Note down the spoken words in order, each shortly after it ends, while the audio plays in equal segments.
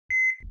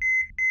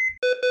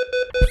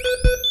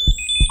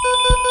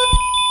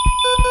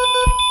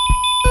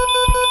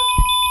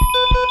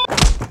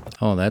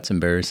Oh, that's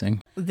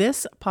embarrassing.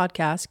 This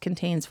podcast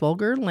contains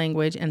vulgar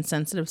language and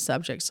sensitive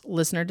subjects.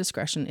 Listener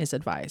discretion is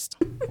advised.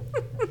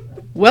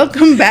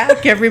 Welcome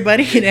back,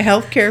 everybody, to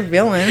Healthcare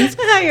Villains.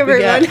 Hi,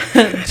 everyone. We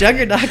got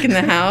Juggerdoc in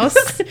the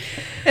house.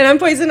 And I'm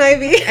Poison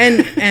Ivy.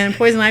 And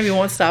Poison Ivy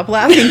won't stop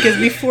laughing because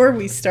before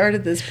we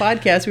started this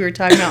podcast, we were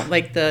talking about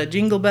like the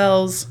Jingle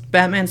Bells,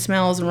 Batman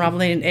Smells, and Robin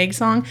laid an egg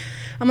song.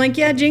 I'm like,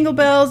 yeah, Jingle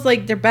Bells,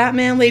 like their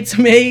Batman laid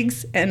some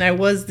eggs. And I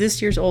was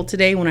this year's old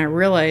today when I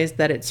realized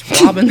that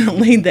it's Robin that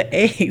laid the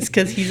eggs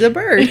because he's a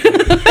bird.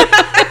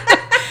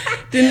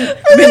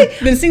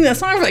 Been singing that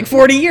song for like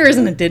 40 years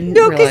and I didn't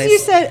realize. No, because you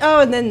said,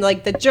 and then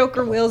like the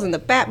Joker wheels and the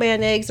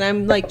Batman eggs. And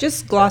I'm like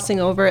just glossing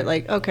over it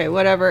like, okay,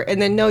 whatever.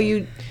 And then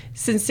you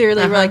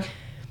sincerely were like,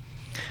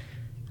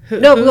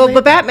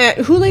 but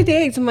Batman, who laid the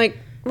eggs? I'm like,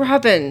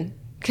 Robin,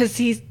 because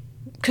he's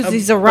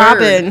a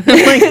Robin.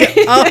 I'm like,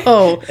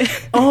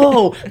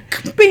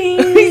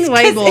 bing,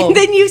 label. And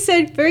then you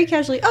said very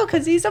casually,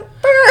 because he's a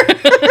bird.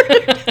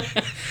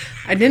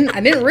 I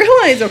didn't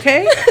realize,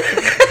 okay?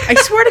 I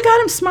swear to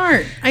God I'm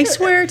smart. I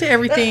swear to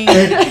everything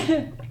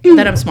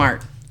that I'm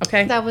smart,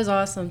 okay? That was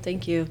awesome.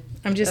 Thank you.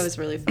 That was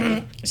really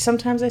funny.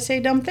 Sometimes I say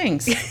dumb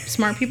things.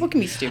 Smart people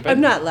can be stupid.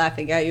 I'm not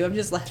laughing at you. I'm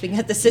just laughing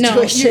at the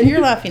situation. No, you're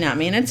laughing at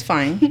me, and it's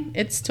fine.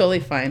 It's totally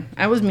fine.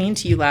 I was mean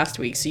to you last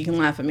week, so you can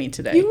laugh at me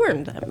today. You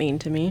weren't that mean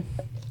to me.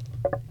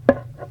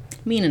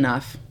 Mean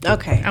enough.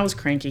 Okay. I was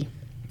cranky.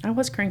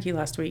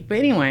 Last week. But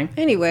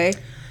anyway.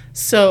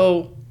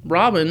 So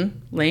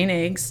Robin laying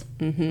eggs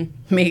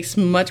makes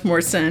much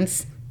more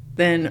sense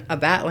than a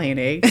bat laying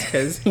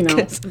eggs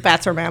because,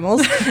 bats are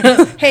mammals.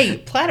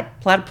 Hey,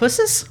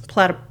 platypuses?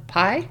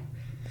 Platypi?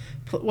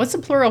 What's the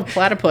plural of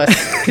platypus?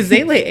 Because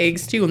they lay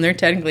eggs too, and they're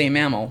technically a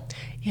mammal.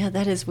 Yeah,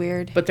 that is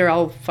weird. But they're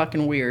all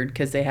fucking weird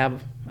because they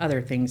have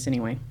other things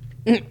anyway.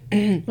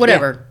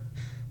 Whatever.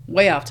 Yeah.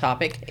 Way off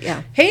topic.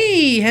 Yeah.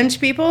 Hey, hench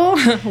people.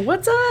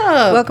 What's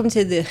up? Welcome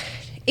to the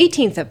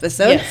 18th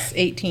episode. Yes,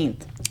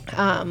 18th.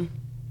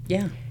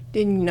 Yeah.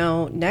 Didn't you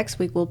know next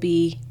week will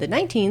be the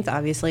 19th,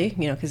 obviously,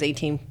 because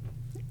 18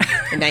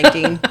 and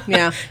 19.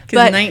 Yeah.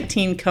 Because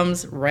 19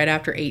 comes right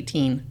after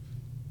 18.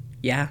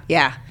 Yeah.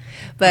 Yeah.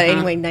 But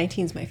anyway,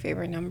 19 is my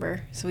favorite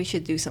number. So we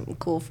should do something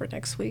cool for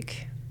next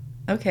week.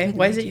 Okay.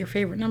 Why is it your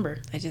favorite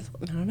number? I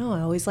don't know.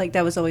 I always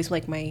that was always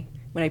like when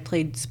I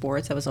played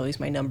sports, that was always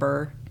my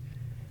number.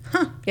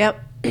 Huh. Yep.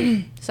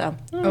 So.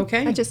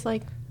 Okay. I just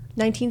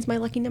 19's my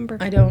lucky number.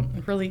 I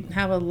don't really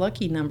have a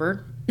lucky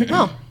number.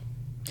 Oh.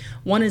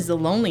 One is the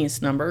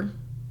loneliest number.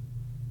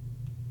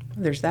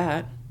 There's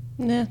that.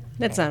 Nah,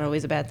 that's not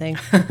always a bad thing.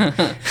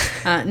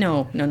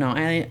 No.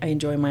 I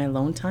enjoy my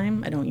alone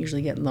time. I don't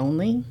usually get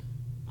lonely.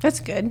 That's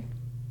good.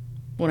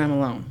 When I'm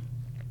alone.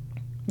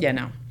 Yeah,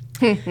 no.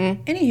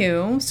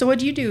 Anywho, so what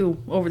did you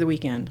do over the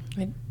weekend?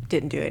 I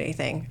didn't do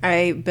anything.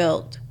 I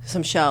built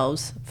some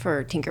shelves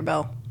for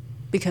Tinkerbell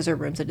because her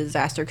room's a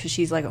disaster because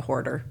she's like a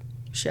hoarder.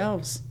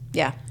 Shelves?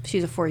 Yeah,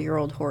 she's a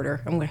 4-year-old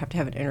hoarder. I'm going to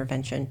have an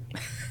intervention.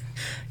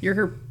 You're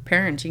her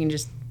parent. You can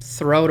just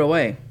throw it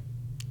away.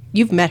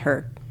 You've met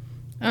her.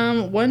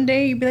 One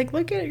day you'd be like,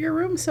 look at your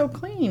room, so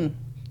clean.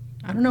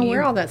 I don't know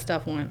where all that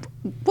stuff went.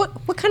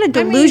 What kind of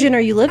delusion are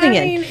you living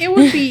in? I mean,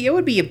 it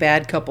would be a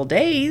bad couple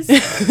days.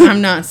 I'm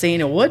not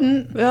saying it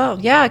wouldn't. Well,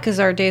 yeah, because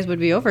our days would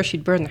be over.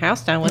 She'd burn the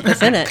house down with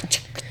us in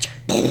it.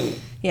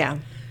 Yeah.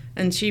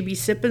 And she'd be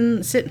sipping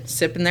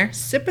there,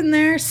 sitting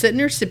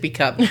her sippy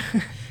cup.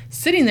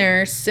 Sitting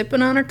there,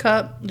 sipping on her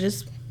cup,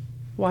 just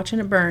watching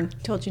it burn.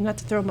 Told you not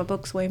to throw my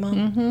books away, Mom.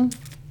 Mm-hmm.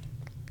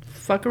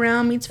 Fuck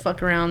around meets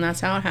fuck around. That's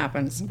how it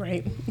happens.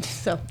 Right.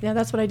 So, yeah,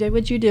 that's what I did.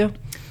 What'd you do?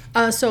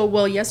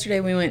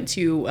 Yesterday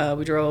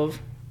we drove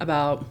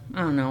about,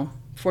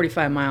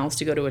 45 miles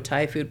to go to a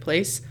Thai food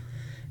place.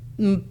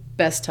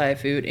 Best Thai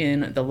food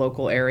in the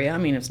local area. I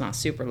mean, it's not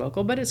super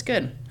local, but it's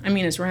good. I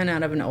mean, it's ran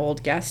out of an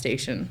old gas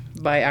station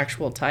by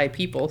actual Thai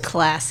people.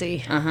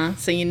 Classy.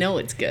 So you know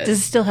it's good. Does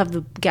it still have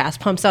the gas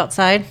pumps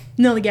outside?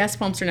 No, the gas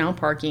pumps are now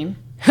parking.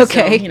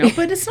 Okay. So,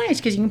 but it's nice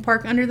because you can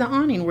park under the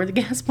awning where the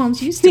gas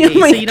pumps used to be,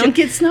 so you don't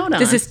get snowed on.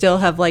 Does it still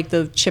have like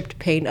the chipped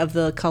paint of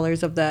the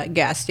colors of the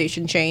gas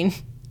station chain?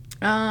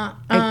 I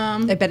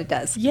bet it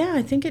does. Yeah,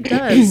 I think it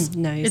does.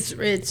 Nice.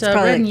 It's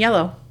red and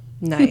yellow.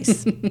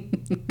 Nice.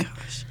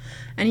 Gosh.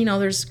 And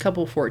there's a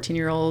couple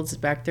 14-year-olds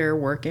back there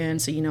working,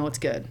 so it's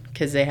good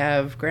because they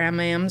have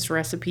grandmam's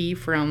recipe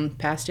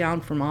passed down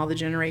from all the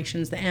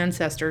generations, the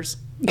ancestors.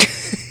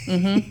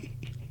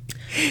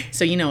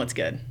 So it's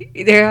good.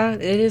 Yeah,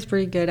 it is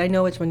pretty good. I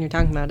know which one you're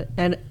talking about.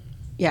 And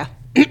yeah,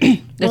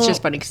 it's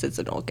just funny because it's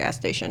an old gas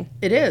station.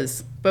 It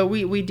is. But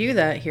we do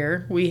that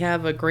here. We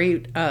have a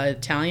great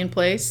Italian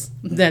place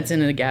that's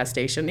in a gas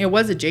station. It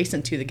was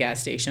adjacent to the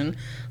gas station,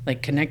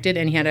 like connected,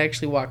 and you had to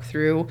actually walk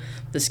through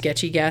the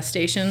sketchy gas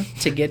station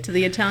to get to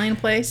the Italian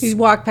place. You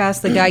walk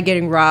past the guy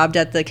getting robbed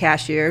at the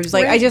cashier. He's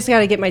like, right. I just got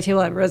to get my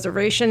table at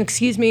reservation.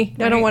 Excuse me.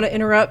 Right. I don't want to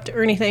interrupt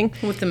or anything.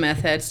 With the meth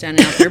head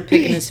standing out there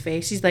picking his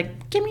face. He's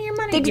like, give me your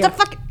money. The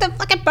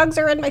fucking bugs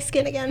are in my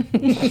skin again.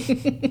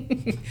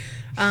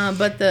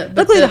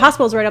 Luckily, the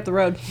hospital's right up the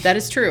road. That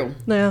is true.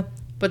 Yeah.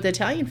 But the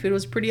Italian food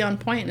was pretty on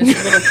point. And it's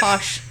a little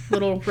posh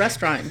little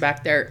restaurant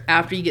back there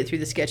after you get through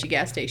the sketchy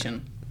gas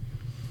station.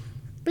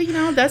 But, you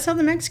know, that's how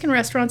the Mexican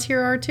restaurants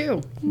here are,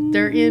 too. Mm-hmm.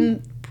 They're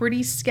in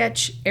pretty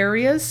sketch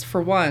areas,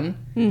 for one.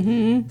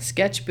 Mm-hmm.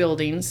 Sketch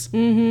buildings.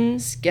 Mm-hmm.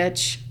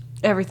 Sketch...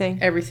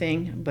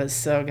 Everything, but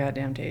so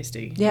goddamn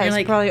tasty. Yeah, it's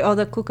like, probably all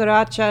the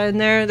cucaracha in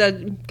there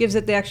that gives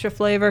it the extra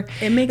flavor.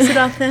 It makes it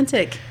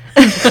authentic.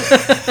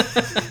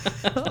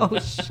 Oh,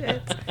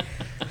 shit.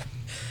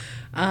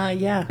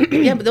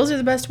 Yeah, but those are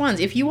the best ones.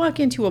 If you walk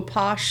into a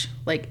posh,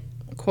 like,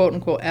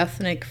 quote-unquote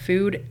ethnic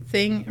food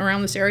thing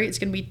around this area, it's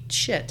going to be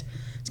shit.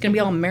 It's going to be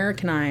all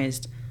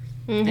Americanized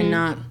and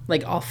not,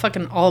 like, all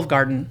fucking Olive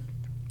Garden.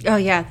 Oh,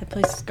 yeah, that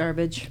place is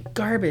garbage.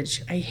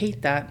 Garbage. I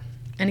hate that.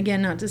 And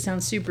again, not to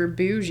sound super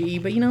bougie,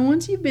 but, you know,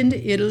 once you've been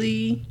to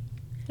Italy...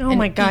 Oh,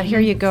 my God, here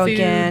you go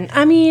again.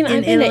 I mean,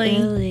 I've been to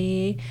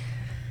Italy.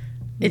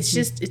 It's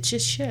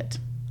just shit.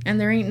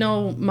 And there ain't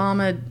no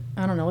mama,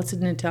 I don't know, what's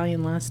an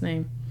Italian last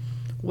name?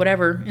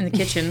 Whatever, in the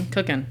kitchen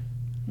cooking.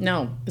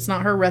 No, it's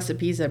not her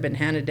recipes that have been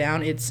handed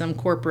down. It's some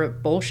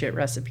corporate bullshit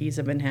recipes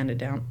that have been handed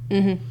down.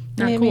 Mm-hmm.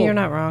 Maybe cool. You're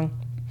not wrong.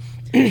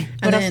 And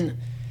then...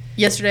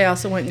 Yesterday, I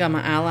also went and got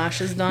my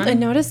eyelashes done. I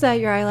noticed that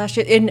your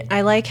eyelashes, and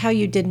I like how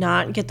you did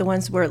not get the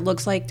ones where it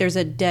looks like there's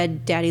a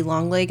dead daddy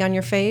long leg on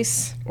your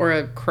face, or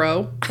a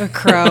crow. A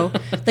crow,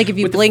 like if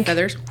you with blink,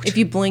 feathers. If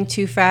you blink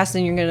too fast,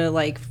 then you're gonna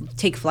like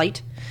take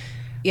flight.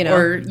 You know,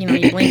 or you know,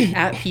 you blink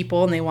at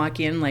people and they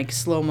walk in like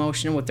slow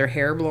motion with their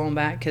hair blown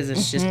back because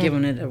it's just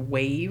giving it a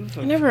wave.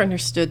 I never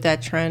understood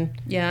that trend.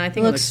 Yeah, I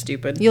think it looks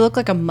stupid. You look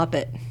like a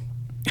Muppet.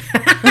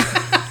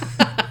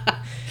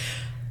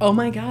 Oh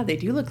my God, they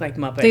do look like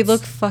Muppets. They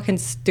look fucking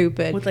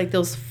stupid. With like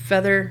those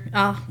feather...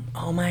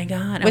 Oh my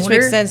God. Which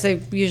makes sense. They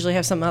usually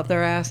have something up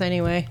their ass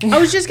anyway. I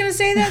was just going to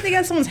say that. They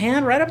got someone's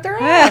hand right up their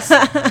ass.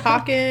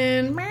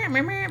 Talking...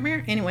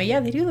 Anyway, yeah,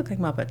 they do look like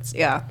Muppets.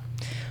 Yeah.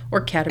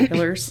 Or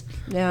caterpillars.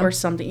 Yeah. Or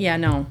something. Yeah,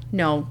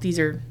 no. These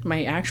are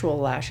my actual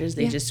lashes.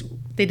 They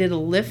did a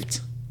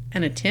lift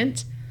and a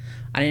tint.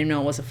 I didn't even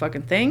know it was a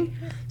fucking thing.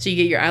 So you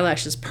get your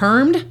eyelashes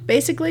permed,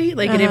 basically.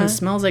 Like, it even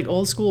smells like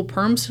old school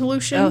perm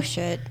solution. Oh,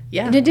 shit.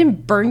 Yeah. And it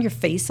didn't burn your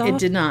face off? It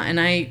did not. And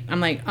I'm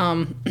like,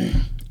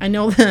 I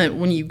know that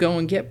when you go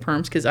and get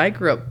perms, because I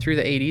grew up through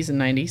the 80s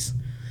and 90s.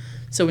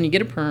 So when you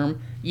get a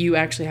perm, you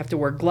actually have to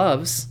wear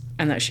gloves,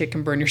 and that shit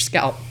can burn your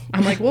scalp.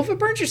 I'm like, well, if it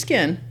burns your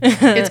skin,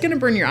 it's going to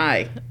burn your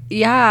eye.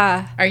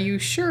 Yeah. Are you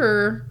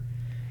sure...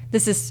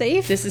 This is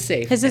safe? This is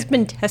safe. Has this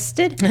been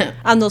tested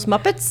on those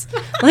Muppets?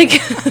 Like,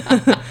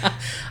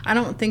 I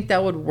don't think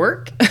that would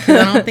work.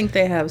 I don't think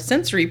they have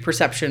sensory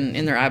perception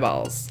in their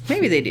eyeballs.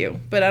 Maybe they do,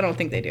 but I don't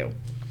think they do.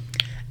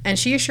 And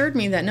she assured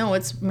me that, no,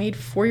 it's made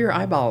for your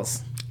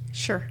eyeballs.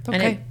 Sure.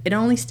 Okay. And it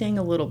only sting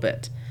a little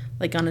bit.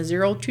 Like on a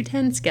 0 to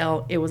 10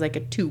 scale, it was like a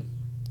 2.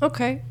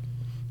 Okay.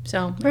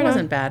 So it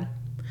wasn't bad.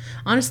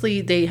 Honestly,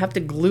 they have to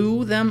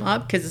glue them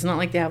up because it's not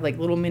like they have like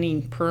little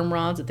mini perm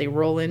rods that they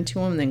roll into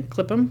them and then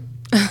clip them.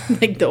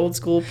 Like the old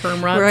school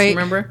perm rods, right.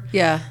 Remember?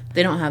 Yeah.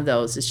 They don't have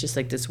those. It's just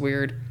like this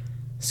weird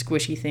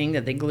squishy thing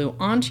that they glue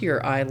onto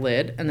your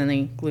eyelid, and then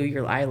they glue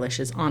your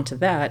eyelashes onto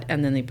that,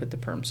 and then they put the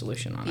perm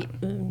solution on it.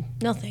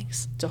 No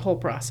thanks. It's a whole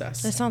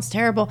process. That sounds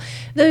terrible.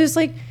 There's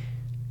like,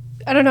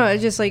 I don't know,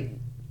 it's just like,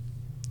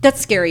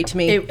 that's scary to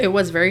me. It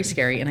was very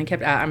scary, and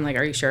I'm like,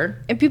 are you sure?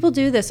 And people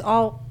do this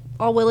all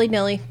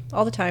willy-nilly,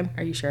 all the time.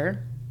 Are you sure?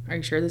 Are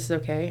you sure this is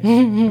okay?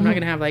 I'm not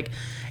going to have like...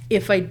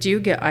 If I do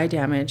get eye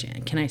damage,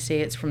 can I say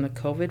it's from the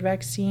COVID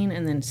vaccine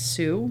and then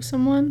sue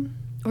someone?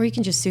 Or you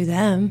can just sue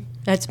them.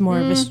 That's more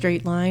of a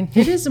straight line.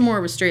 It is more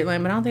of a straight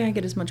line, but I don't think I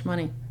get as much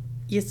money.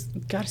 You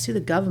got to sue the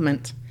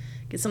government.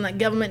 Get some of that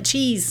government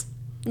cheese.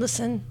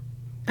 Listen,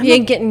 you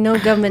ain't getting no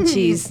government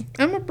cheese.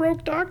 I'm a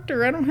broke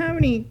doctor. I don't have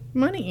any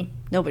money.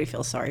 Nobody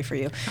feels sorry for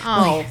you.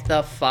 Oh,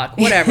 the fuck.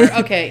 Whatever.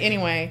 Okay,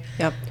 anyway.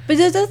 Yep. But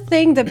there's a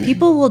thing that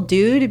people will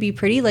do to be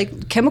pretty,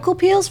 like chemical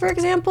peels, for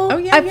example. Oh,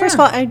 yeah, First of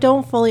all, I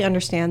don't fully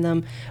understand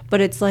them, but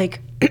it's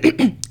like,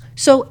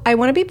 so I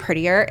want to be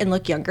prettier and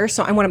look younger,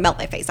 so I want to melt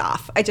my face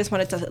off. I just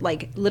want it to,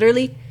 like,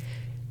 literally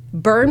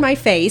burn my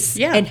face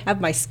and have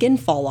my skin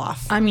fall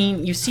off. I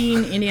mean, you've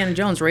seen Indiana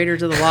Jones,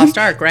 Raiders of the Lost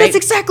Ark, right? That's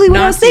exactly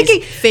what I was thinking.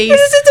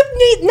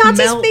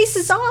 Nazi's face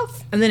is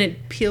off. And then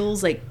it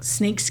peels like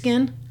snake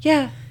skin.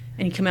 Yeah.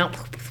 And you come out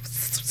like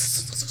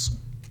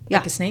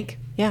a snake.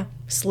 Yeah.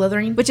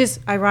 Slithering. Which is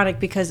ironic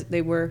because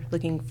they were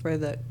looking for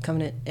the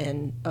covenant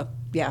and,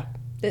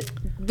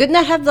 didn't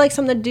that have like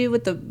something to do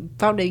with the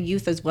fountain of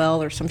youth as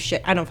well or some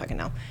shit? I don't fucking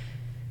know.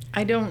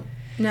 I don't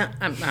know.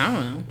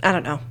 I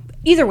don't know.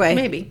 Either way.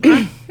 Maybe.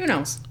 Who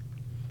knows?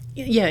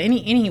 Yeah,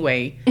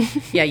 anyway.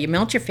 Yeah, you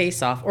melt your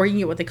face off, or you can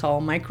get what they call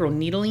micro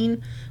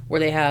needling, where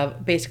they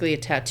have basically a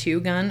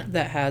tattoo gun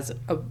that has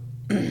a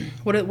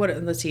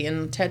let's see,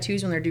 in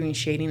tattoos when they're doing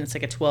shading, it's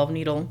like a 12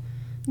 needle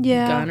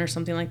gun or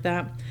something like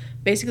that.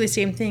 Basically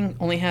same thing,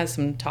 only has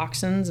some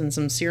toxins and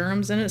some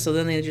serums in it, so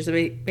then they just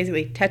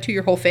basically tattoo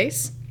your whole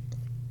face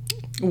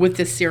with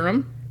this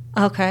serum.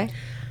 Okay.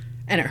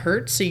 And it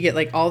hurts, so you get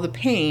like all the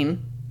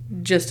pain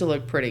just to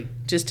look pretty,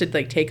 just to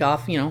like take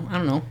off, I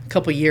don't know, a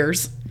couple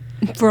years.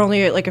 For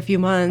only like a few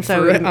months.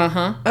 Okay.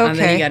 Okay. And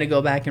then you got to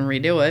go back and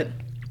redo it.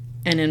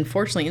 And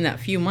unfortunately, in that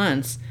few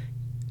months,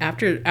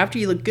 after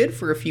you look good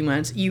for a few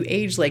months, you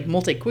age like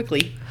multi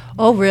quickly.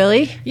 Oh,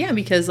 really? Yeah,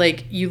 because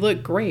like you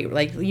look great.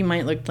 Like you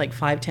might look like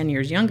 5-10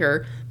 years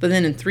younger, but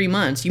then in 3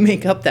 months you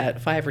make up that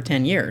 5 or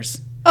 10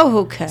 years. Oh,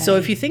 okay. So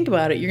if you think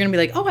about it, you're gonna be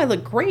like, oh, I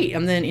look great,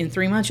 and then in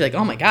 3 months you're like,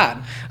 oh my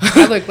god,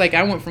 I look like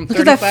I went from 35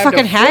 Look at that fucking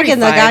to hag in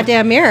the 45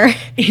 goddamn mirror.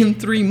 in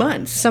 3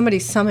 months. Somebody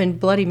summoned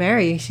Bloody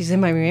Mary. She's in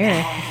my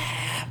mirror.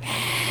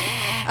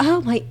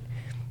 Oh my!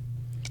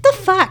 What the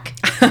fuck?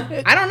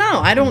 I don't know.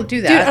 I don't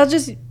do that. Dude, I'll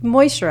just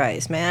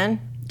moisturize, man.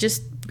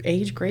 Just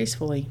age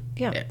gracefully.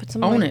 Yeah, put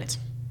some own it.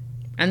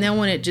 And then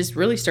when it just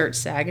really starts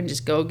sagging,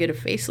 just go get a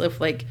facelift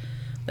like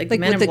the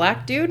Men in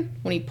Black dude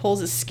when he pulls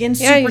his skin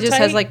super tight. Yeah, he just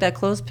has like that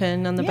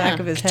clothespin on the back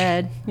of his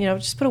head. You know,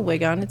 just put a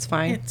wig on. It's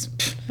fine.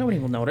 Nobody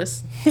will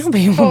notice.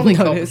 Nobody will totally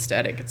notice.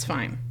 Copacetic. It's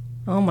fine.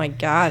 Oh my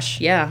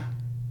gosh. Yeah.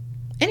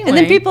 Anyway. And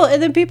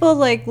then people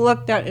like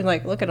look down and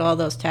like look at all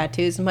those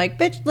tattoos. I'm like,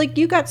 bitch, like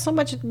you got so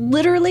much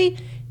literally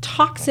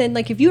toxin.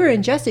 Like if you were to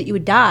ingest it, you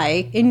would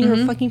die in your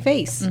fucking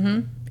face.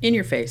 Mm-hmm. In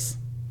your face.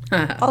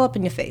 All up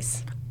in your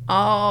face.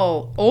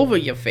 All over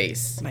your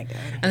face. Oh my God.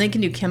 And they can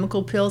do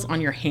chemical pills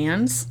on your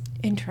hands.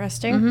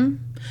 Interesting. Mm-hmm.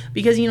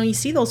 Because, you know, you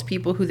see those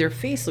people who their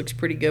face looks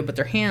pretty good, but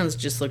their hands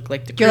just look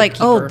like the You're like,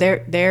 keeper. oh,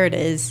 there it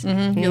is.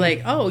 Mm-hmm. You're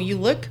like, oh, you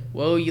look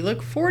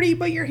 40,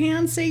 but your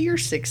hands say you're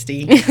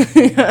 60.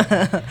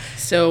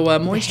 So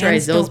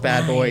moisturize those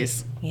bad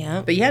boys.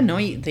 Yeah. But yeah, no,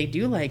 they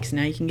do like, so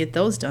now you can get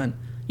those done.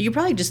 You could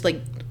probably just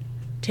like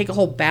take a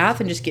whole bath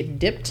and just get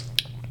dipped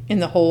in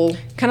the whole...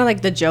 Kind of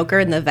like the Joker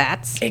in the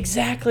vats.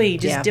 Exactly.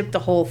 Just dip the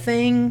whole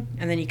thing,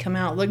 and then you come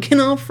out looking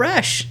all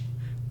fresh.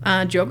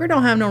 Joker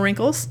don't have no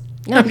wrinkles.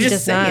 No, I'm he just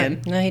does saying.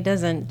 not. No, he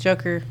doesn't.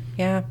 Joker,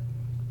 yeah.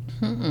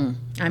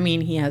 I mean,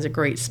 he has a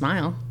great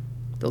smile.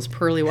 Those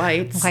pearly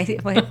whites. Why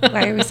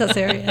are we so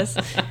serious?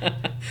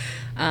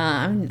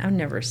 I'm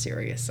never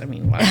serious. I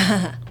mean,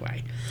 why?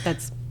 Why?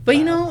 But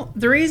you know,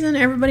 the reason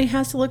everybody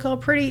has to look all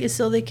pretty is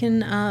so they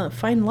can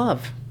find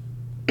love.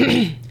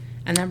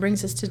 And that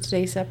brings us to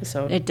today's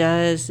episode. It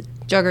does.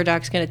 Jugger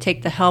Doc's going to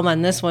take the helm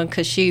on this one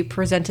because she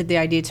presented the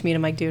idea to me, and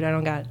I'm like, dude, I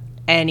don't got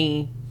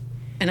any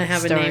And I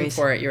have stories. a name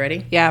for it. You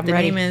ready? Yeah, I'm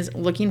ready. The name is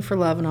Looking for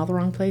Love in All the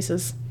Wrong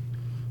Places.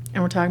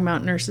 And we're talking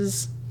about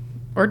nurses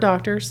or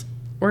doctors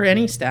or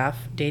any staff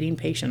dating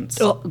patients.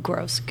 Oh,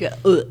 gross.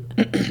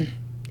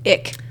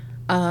 Ick.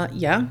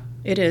 Yeah,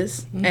 it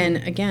is. Mm-hmm. And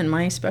again,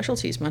 my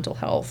specialty is mental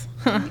health.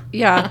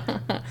 Yeah.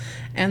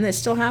 And this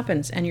still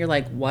happens. And you're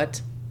like,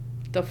 what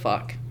the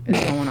fuck is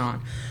going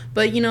on?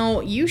 But, you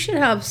know, you should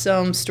have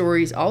some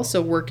stories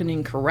also working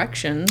in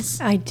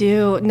corrections. I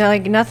do. No,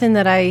 like nothing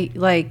that I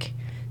like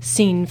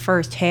seen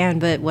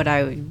firsthand, but what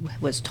I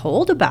was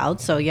told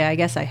about. So yeah, I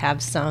guess I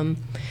have some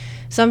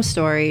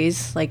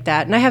stories like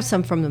that, and I have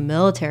some from the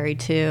military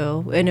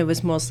too. And it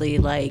was mostly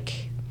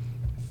like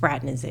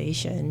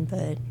fraternization,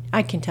 but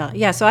I can tell.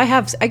 Yeah, so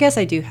I guess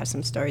I do have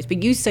some stories.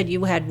 But you said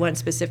you had one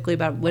specifically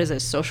about what is it, a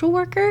social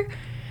worker?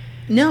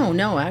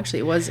 No, actually,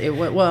 it was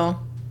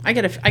well. I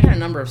got a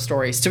number of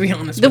stories, to be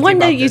honest. The with one you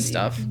that about you this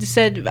stuff.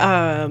 said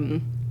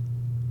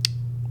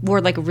wore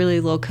like a really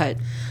low cut.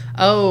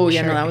 Oh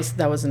yeah, no,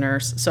 that was a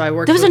nurse. So I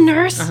worked. That was a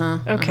nurse.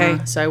 Okay.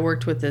 So I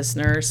worked with this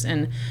nurse,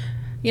 and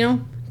you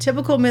know,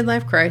 typical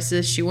midlife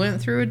crisis. She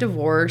went through a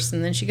divorce,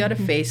 and then she got a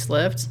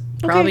facelift,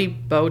 probably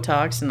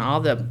Botox and all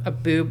the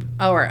boob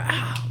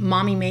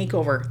mommy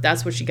makeover.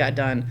 That's what she got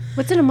done.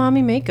 What's in a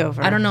mommy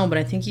makeover? I don't know, but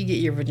I think you get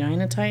your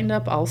vagina tightened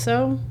up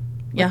also.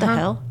 What the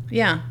hell?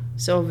 Yeah.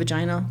 So a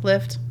vagina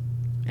lift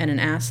and an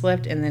ass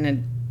lift and then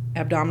an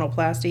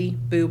abdominoplasty,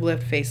 boob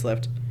lift,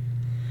 facelift.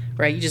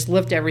 Right? You just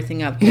lift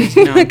everything up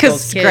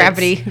because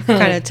gravity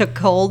kind of took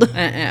hold.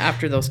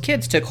 After those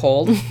kids took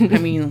hold, I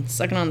mean,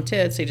 sucking on the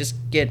tits, they just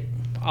get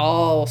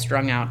all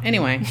strung out.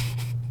 Anyway,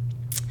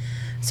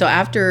 so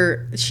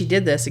after she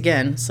did this,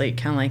 again, it's like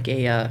kind of like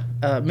a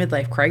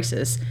midlife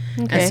crisis.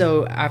 Okay. And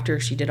so after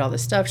she did all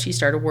this stuff, she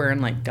started wearing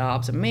like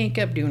gobs of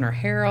makeup, doing her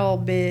hair all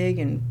big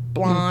and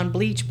blonde,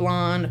 bleach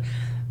blonde,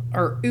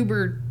 or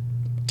uber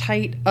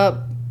tight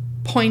up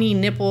pointy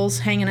nipples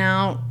hanging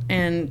out,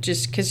 and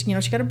just because, you know,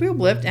 she got a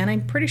boob lift, and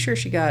I'm pretty sure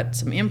she got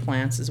some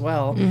implants as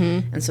well.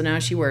 Mm-hmm. And so now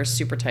she wears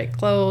super tight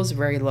clothes,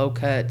 very low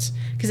cut,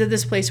 because at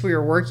this place we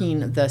were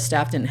working, the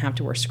staff didn't have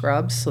to wear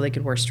scrubs, so they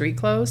could wear street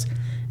clothes.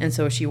 And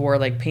so she wore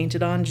like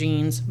painted on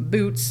jeans,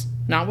 boots,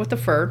 not with the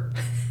fur.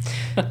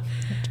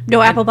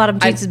 No apple bottom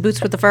jeans and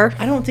boots with the fur?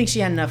 I don't think she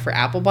had enough for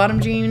apple bottom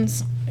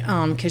jeans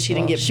because she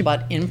didn't get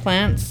butt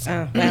implants.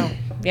 Well,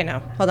 you know,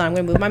 hold on, I'm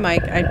going to move my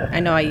mic. I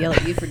know I yell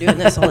at you for doing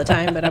this all the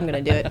time, but I'm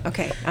going to do it.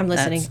 Okay, I'm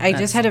listening. I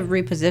just had to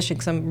reposition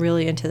because I'm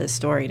really into this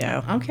story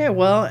now. Okay,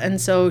 well,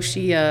 and so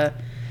she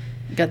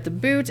got the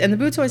boots, and the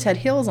boots always had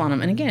heels on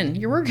them. And again,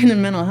 you're working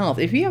in mental health.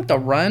 If you have to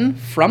run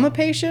from a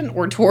patient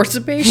or towards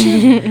a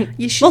patient,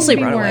 you shouldn't mostly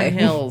be run wearing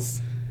away.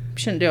 heels.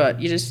 Shouldn't do it.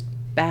 You just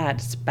bad.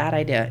 It's a bad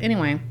idea.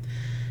 Anyway,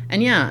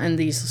 and yeah, and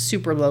these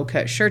super low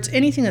cut shirts,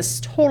 anything that's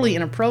totally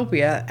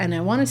inappropriate. And I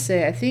want to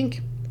say, I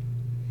think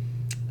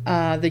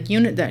the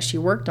unit that she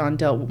worked on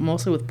dealt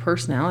mostly with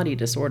personality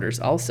disorders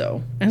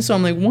also. And so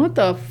I'm like, what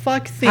the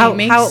fuck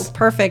thing how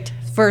perfect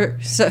for...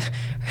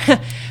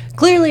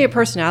 Clearly a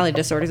personality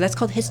disorder. That's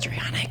called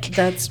histrionic.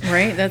 That's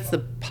right. That's the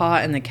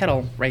pot and the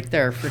kettle right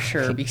there for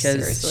sure.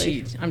 Because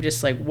I'm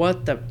just like,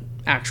 what the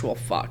actual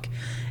fuck?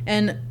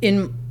 And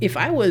if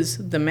I was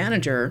the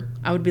manager,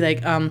 I would be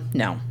like,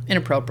 no,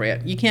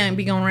 inappropriate. You can't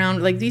be going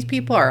around like these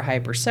people are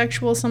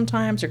hypersexual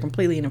sometimes. They're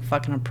completely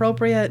fucking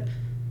inappropriate.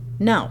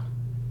 No.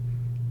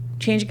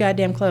 Change your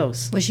goddamn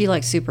clothes. Was she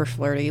like super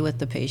flirty with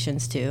the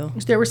patients too?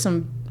 There were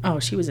some. Oh,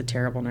 she was a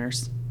terrible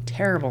nurse.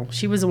 Terrible.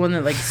 She was the one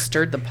that like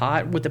stirred the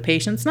pot with the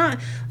patients. Not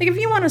like if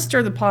you want to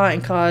stir the pot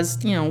and cause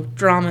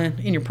drama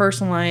in your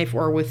personal life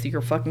or with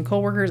your fucking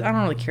coworkers, I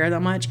don't really care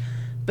that much.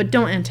 But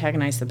don't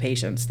antagonize the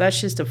patients. That's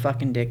just a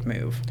fucking dick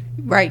move.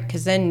 Right,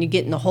 because then you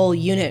get in the whole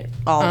unit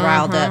all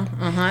riled up.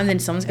 And then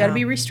someone's got to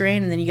be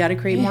restrained, and then you got to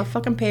create more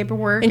fucking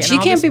paperwork. And she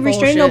can't be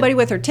restraining nobody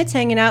with her tits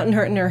hanging out and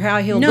her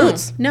high-heeled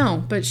boots.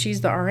 No, but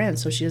she's the RN,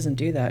 so she doesn't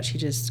do that. She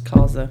just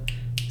calls the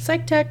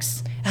psych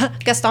techs.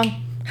 Gaston,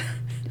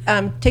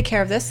 take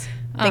care of this.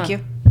 Thank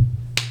you.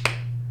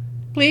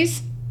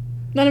 Please?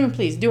 Not even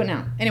please. Do it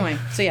now. Anyway,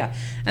 so yeah.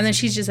 And then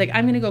she's just like,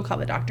 I'm going to go call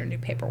the doctor and do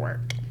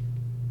paperwork.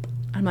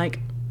 I'm like...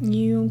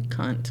 You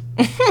cunt.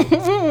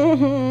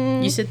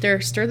 You sit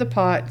there, stir the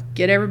pot,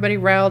 get everybody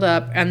riled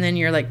up, and then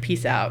you're like,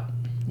 peace out.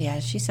 Yeah,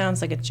 she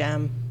sounds like a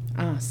gem.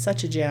 Oh,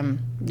 such a gem.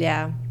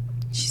 Yeah.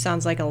 She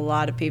sounds like a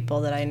lot of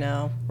people that I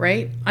know.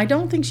 Right? I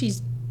don't think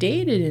she's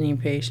dated any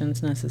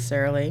patients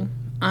necessarily.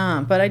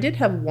 But I did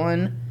have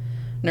one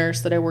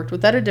nurse that I worked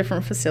with at a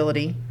different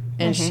facility,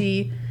 and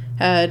she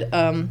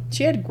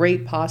had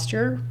great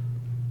posture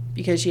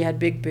because she had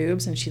big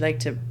boobs, and she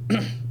liked to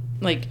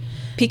like...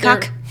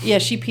 Peacock? Yeah,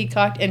 she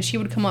peacocked, and she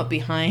would come up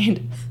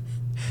behind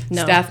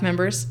staff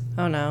members.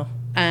 Oh, no.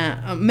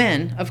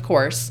 Men, of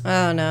course.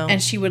 Oh, no.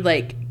 And she would,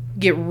 like,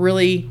 get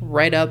really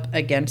right up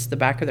against the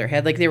back of their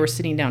head. Like, they were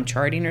sitting down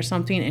charting or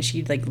something, and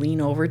she'd, like, lean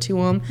over to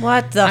them.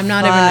 What the fuck, I'm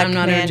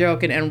not even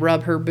joking, and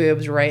rub her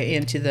boobs right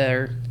into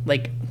their,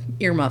 like,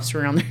 earmuffs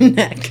around their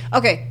neck.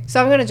 Okay, so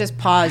I'm going to just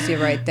pause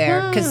you right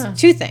there, because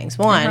two things.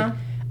 One,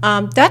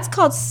 that's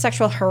called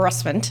sexual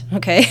harassment,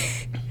 okay?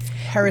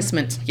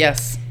 Harassment,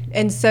 yes.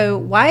 And so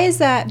why is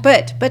that?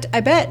 But I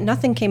bet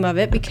nothing came of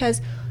it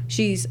because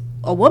she's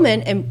a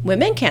woman and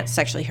women can't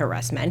sexually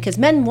harass men because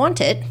men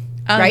want it,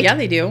 right? Yeah,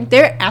 they do.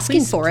 They're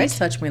asking for it. Please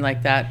touch me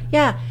like that.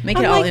 Yeah. Make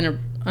it all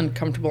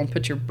uncomfortable and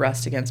put your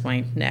breast against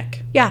my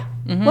neck. Yeah.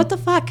 What the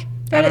fuck?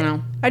 I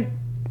don't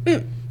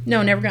know.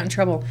 No, never got in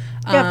trouble.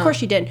 Yeah, of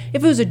course you didn't.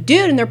 If it was a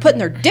dude and they're putting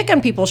their dick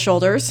on people's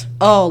shoulders,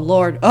 oh,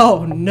 Lord.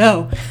 Oh,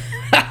 no.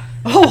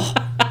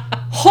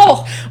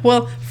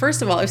 Well,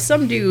 first of all, if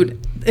some dude...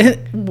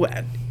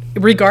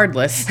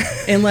 regardless,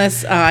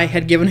 unless I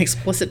had given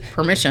explicit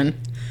permission,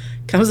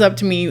 comes up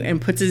to me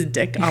and puts his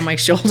dick on my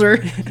shoulder,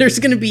 there's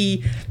going to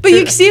be... But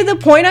you see the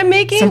point I'm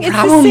making? It's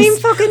the same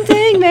fucking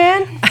thing,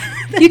 man.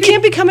 You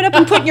can't be coming up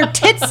and putting your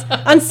tits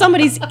on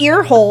somebody's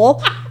ear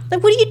hole.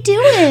 Like, what are you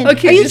doing?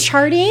 Okay, are you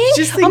charting?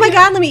 Oh my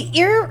God, let me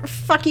ear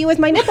fuck you with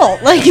my nipple.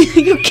 Like,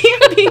 you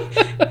can't be...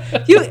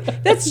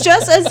 That's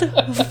just as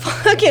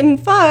fucking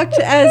fucked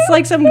as,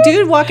 like, some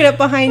dude walking up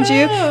behind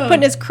you,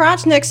 putting his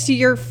crotch next to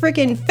your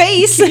freaking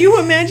face. Can you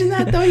imagine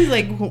that, though? He's,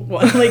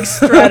 like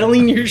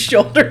straddling your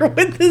shoulder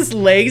with his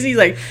legs. He's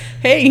like,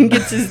 hey, and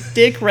gets his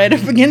dick right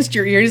up against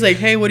your ear. He's like,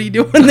 hey, what are you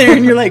doing there?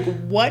 And you're like,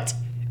 what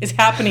is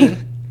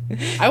happening?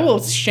 I will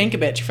shank a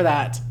bitch for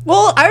that.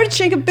 Well, I would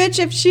shank a bitch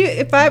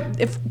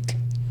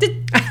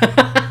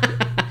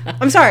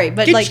I'm sorry,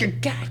 but get your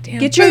goddamn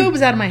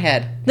boobs out of my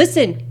head.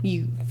 Listen,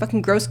 you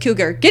fucking gross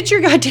cougar. Get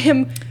your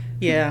goddamn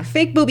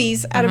fake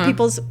boobies out of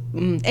people's...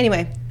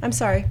 Anyway, I'm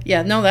sorry.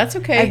 Yeah, no, that's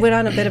okay. I went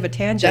on a bit of a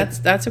tangent.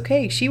 That's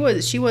okay. She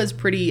was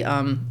pretty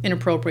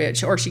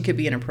inappropriate, or she could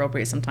be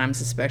inappropriate sometimes,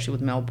 especially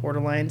with male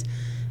borderlines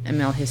and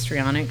male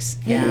histrionics.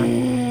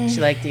 Yeah. She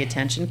liked the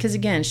attention. Because,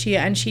 again, she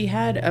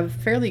had a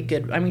fairly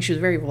good... I mean, she was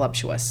very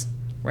voluptuous,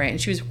 right?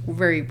 And she was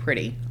very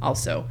pretty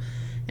also.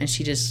 And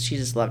she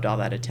just loved all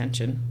that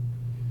attention.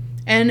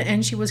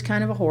 And she was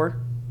kind of a whore.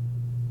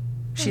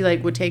 She,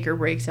 like, would take her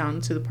breaks out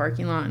into the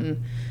parking lot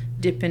and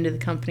dip into the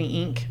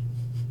company ink.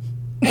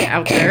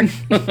 Out there.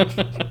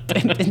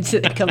 Dip into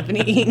the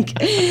company ink.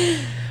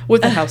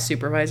 With the house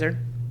supervisor.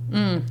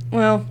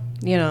 Well,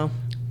 you know.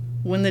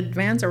 When the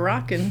vans are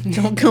rocking,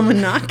 don't come a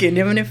knocking,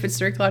 even if it's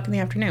 3 o'clock in the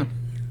afternoon.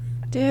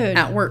 Dude.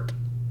 At work.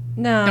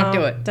 No. Don't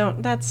do it.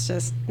 Don't. That's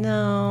just,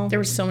 no. There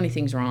were so many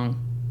things wrong.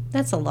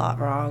 That's a lot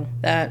wrong.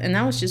 And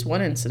that was just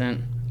one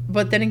incident.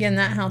 But then again,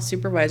 that house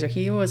supervisor,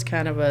 he was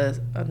kind of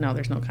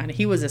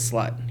he was a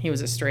slut. He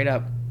was a straight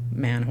up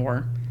man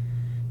whore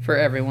for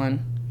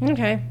everyone.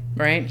 Okay.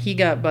 Right? He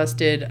got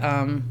busted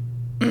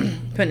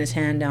putting his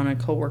hand down a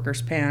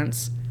coworker's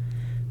pants.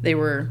 They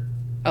were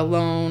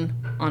alone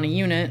on a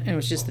unit, and it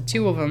was just the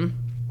two of them.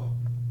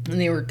 And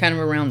they were kind of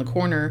around the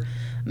corner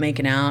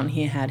making out, and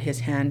he had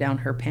his hand down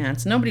her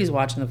pants. Nobody's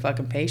watching the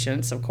fucking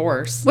patients, of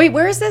course. Wait,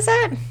 where is this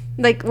at?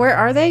 Like, where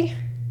are they?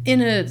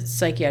 In a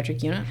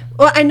psychiatric unit.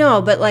 Well, I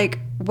know, but, like,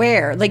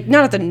 Where? Like,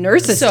 not at the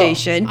nurse's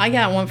station. I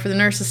got one for the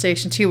nurse's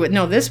station too, but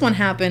no, this one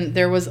happened.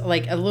 There was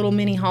like a little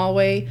mini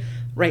hallway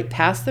right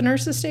past the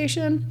nurse's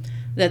station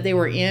that they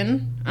were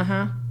in.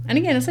 And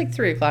again, it's like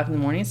 3 o'clock in the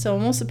morning, so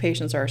most of the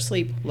patients are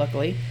asleep,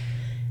 luckily.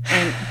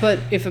 But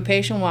if a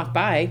patient walked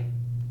by,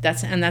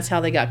 that's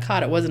how they got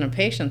caught. It wasn't a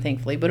patient,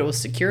 thankfully, but it was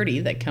security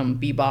that come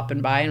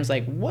bebopping by and was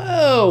like,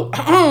 "Whoa,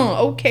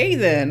 okay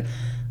then,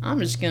 I'm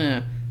just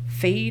gonna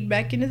fade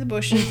back into the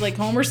bushes like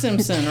Homer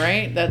Simpson,"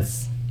 right?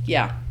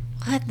 Yeah.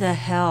 What the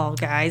hell,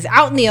 guys?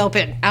 Out in the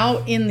open.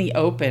 Out in the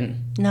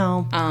open.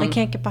 No, I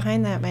can't get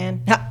behind that,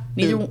 man.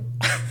 Neither.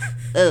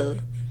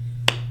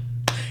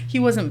 He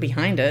wasn't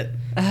behind it.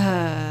 All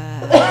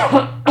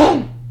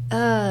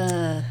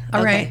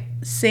right.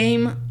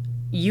 Same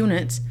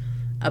unit.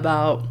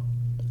 About,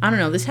 I don't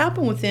know. This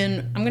happened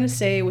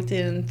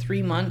within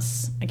 3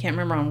 months. I can't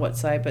remember on what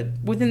side, but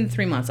within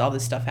 3 months, all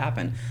this stuff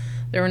happened.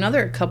 There were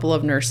another couple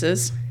of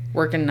nurses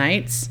working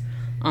nights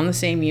on the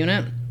same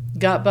unit.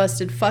 Got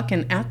busted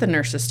fucking at the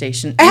nurse's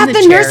station. At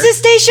the nurse's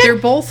station? They're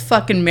both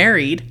fucking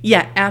married.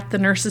 Yeah, at the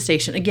nurse's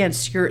station. Again,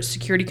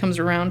 security comes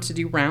around to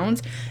do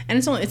rounds. And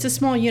it's a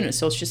small unit,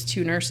 so it's just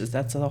 2 nurses.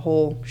 That's the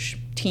whole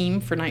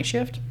team for night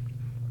shift.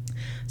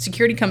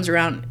 Security comes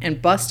around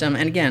and busts them.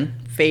 And again,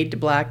 fade to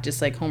black,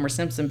 just like Homer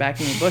Simpson back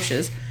in the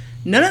bushes.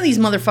 None of these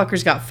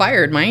motherfuckers got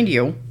fired, mind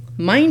you.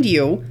 Mind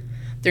you,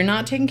 they're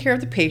not taking care of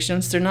the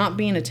patients. They're not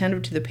being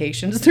attentive to the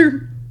patients.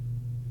 They're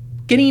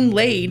getting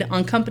laid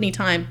on company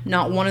time.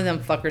 Not one of them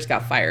fuckers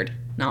got fired.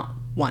 Not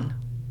one.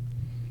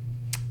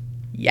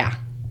 Yeah.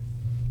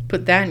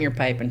 Put that in your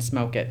pipe and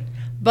smoke it.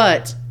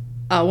 But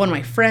one of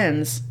my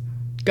friends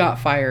got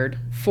fired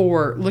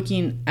for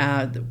looking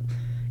at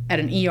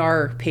an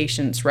ER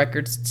patient's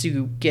records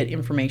to get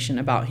information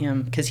about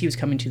him because he was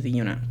coming to the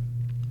unit.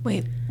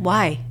 Wait,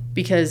 why?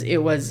 Because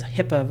it was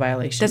HIPAA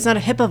violation. That's not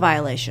a HIPAA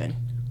violation.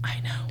 I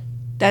know.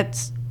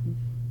 That's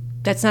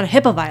not a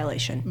HIPAA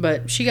violation.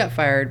 But she got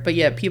fired. But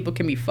yeah, people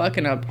can be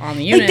fucking up on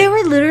the unit. Like, they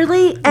were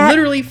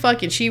literally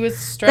fucking. She was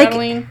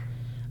straddling.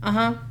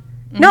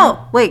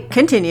 No, wait,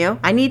 continue.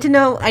 I need to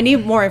know. I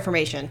need more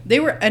information.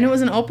 And it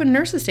was an open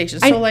nurse's station.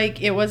 So,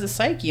 like, it was a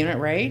psych unit,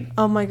 right?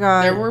 Oh, my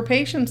God. There were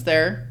patients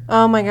there.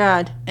 Oh, my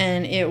God.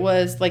 And it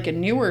was, like, a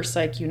newer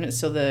psych unit,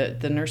 so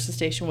the nurse's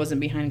station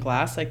wasn't behind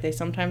glass like they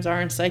sometimes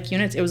are in psych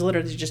units. It was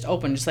literally just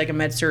open, just like a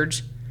med-surg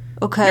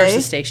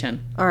nurse's station.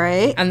 All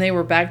right. And they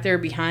were back there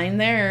behind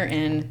there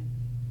and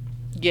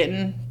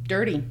getting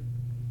dirty.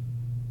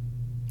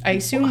 I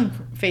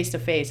assume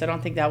face-to-face. I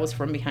don't think that was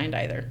from behind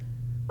either.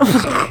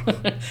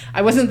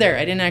 I wasn't there.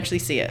 I didn't actually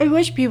see it. I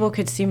wish people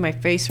could see my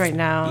face right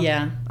now.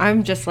 Yeah.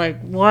 I'm just like,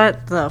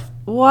 what the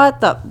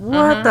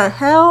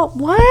hell?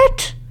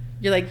 What?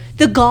 You're like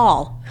the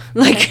gall.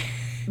 Like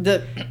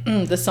the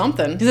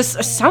something. This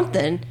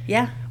something.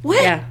 Yeah.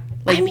 What? Yeah.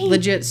 Like, I mean,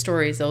 legit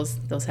stories.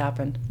 Those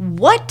happened.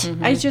 What?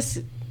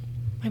 Mm-hmm.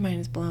 My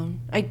mind is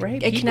blown. I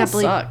cannot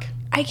believe. Suck.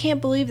 I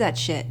can't believe that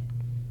shit.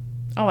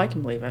 Oh, I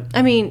can believe it.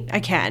 I mean, I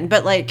can,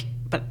 but I'm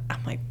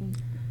like.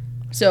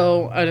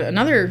 So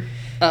another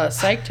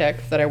psych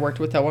tech that I worked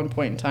with at one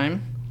point in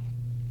time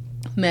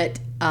met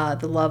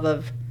the love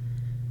of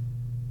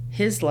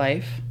his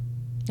life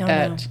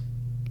at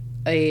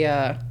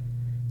a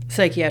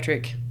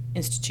psychiatric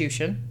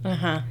institution.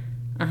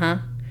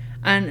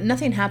 And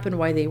nothing happened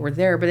while they were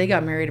there, but they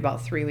got married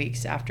about 3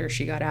 weeks after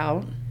she got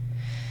out.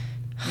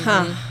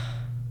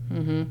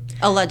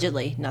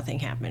 Allegedly, nothing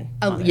happened.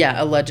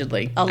 Yeah,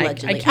 allegedly. I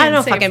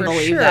don't fucking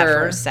believe that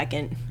for a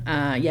second.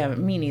 Yeah,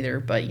 me neither,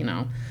 but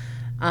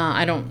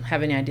I don't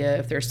have any idea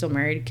if they're still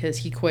married because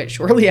he quit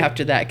shortly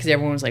after that because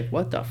everyone was like,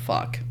 what the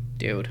fuck,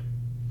 dude?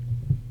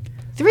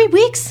 3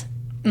 weeks?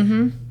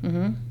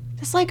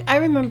 It's like, I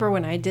remember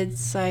when I did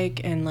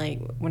psych and like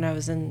when I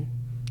was in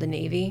the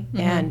Navy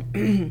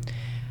and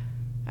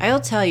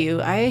I'll tell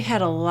you, I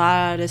had a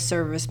lot of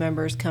service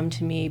members come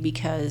to me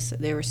because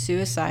they were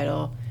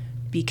suicidal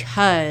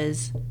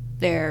because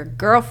their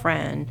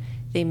girlfriend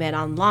they met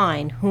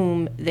online,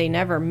 whom they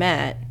never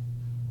met,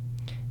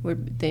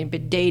 they've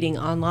been dating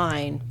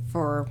online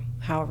for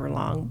however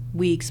long,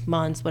 weeks,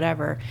 months,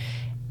 whatever,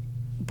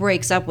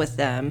 breaks up with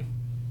them,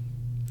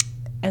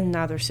 and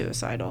now they're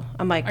suicidal.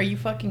 I'm like, are you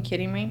fucking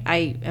kidding me?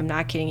 I am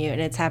not kidding you,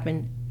 and it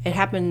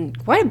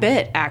happened quite a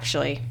bit,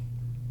 actually.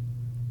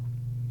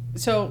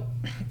 So,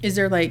 is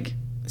there like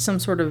some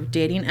sort of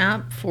dating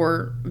app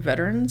for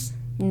veterans?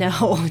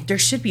 No. There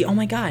should be. Oh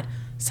my God.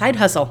 Side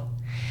hustle.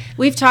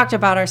 We've talked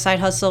about our side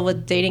hustle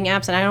with dating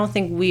apps, and I don't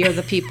think we are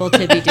the people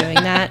to be doing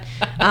that.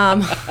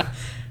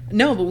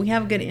 No, but we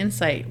have good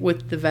insight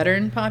with the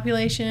veteran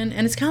population,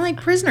 and it's kind of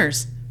like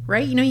prisoners,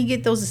 right? You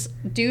get those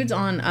dudes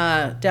on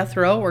death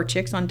row or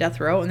chicks on death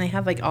row, and they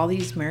have like all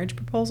these marriage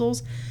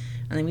proposals,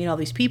 and they meet all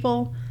these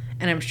people,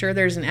 and I'm sure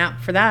there's an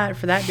app for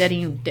that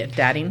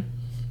dating.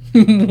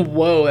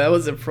 Whoa, that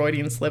was a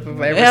Freudian slip if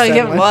I ever said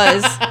it one.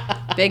 Was.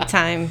 Big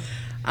time.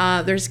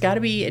 There's got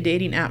to be a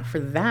dating app for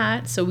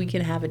that, so we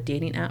can have a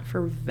dating app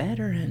for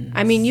veterans.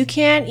 I mean, you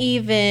can't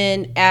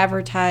even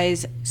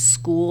advertise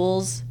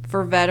schools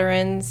for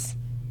veterans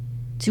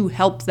to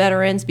help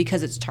veterans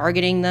because it's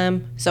targeting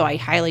them. So I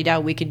highly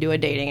doubt we can do a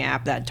dating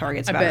app that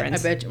targets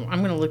veterans. I bet I'm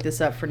going to look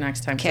this up for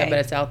next time because I bet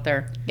it's out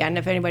there. Yeah, and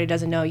if anybody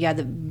doesn't know,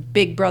 the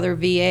Big Brother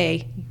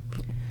VA.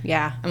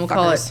 Yeah, I'm going to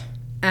call it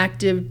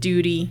active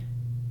booty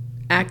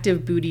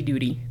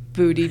duty.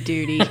 Booty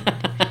duty.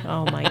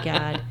 Oh my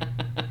God.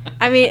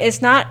 I mean,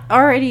 it's not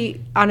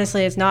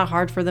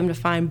hard for them to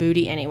find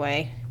booty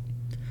anyway.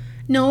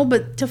 No,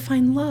 but to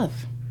find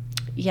love.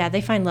 Yeah,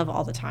 they find love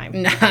all the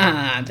time.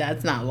 Nah,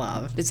 that's not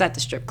love. It's at the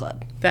strip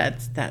club.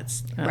 That's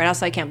right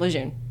outside Camp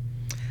Lejeune.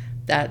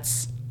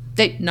 That's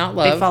not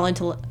love.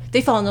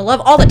 They fall into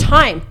love all the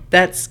time.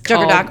 That's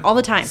Juggerdoc all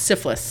the time.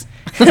 Syphilis.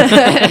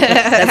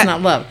 That's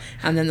not love.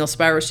 And then those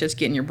spiral shits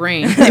get in your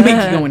brain. They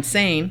make you go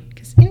insane.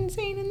 Because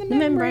insane in the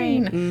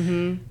membrane.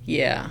 Mm-hmm.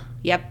 Yeah.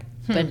 Yep.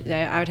 But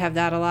I would have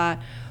that a lot.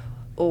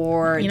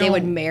 Or they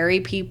would marry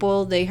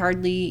people they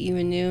hardly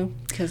even knew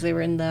because they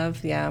were in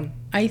love. Yeah.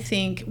 I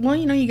think,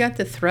 you got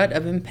the threat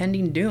of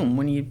impending doom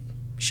when you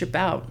ship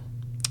out.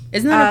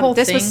 Isn't that a whole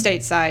thing? This was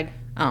stateside.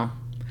 Oh.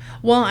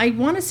 Well, I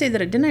want to say that,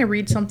 didn't I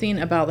read something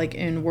about, like,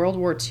 in World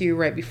War II,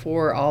 right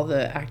before all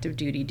the active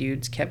duty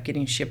dudes kept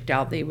getting shipped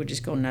out, they would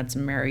just go nuts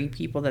and marry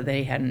people that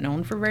they hadn't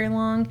known for very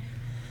long?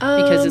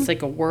 Because it's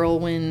like a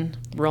whirlwind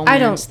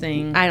romance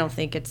thing. I don't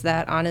think it's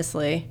that,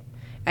 honestly.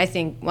 I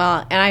think,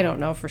 and I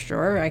don't know for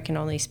sure. I can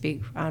only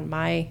speak on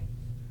my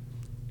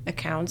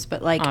accounts,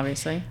 but, like...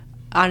 Obviously.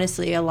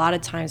 Honestly, a lot of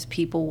times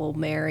people will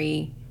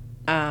marry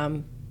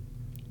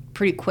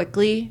pretty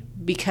quickly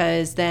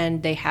because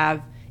then they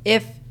have,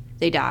 if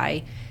they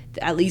die,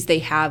 at least they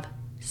have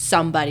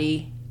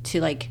somebody to,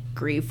 like,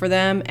 grieve for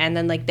them. And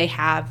then, like, they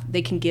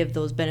can give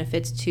those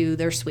benefits to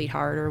their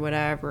sweetheart or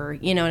whatever.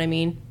 You know what I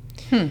mean?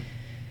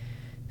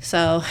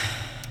 So,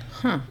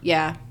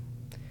 yeah.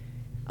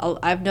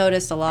 I've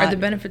noticed a lot. Are the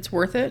benefits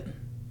worth it?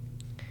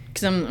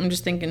 Because I'm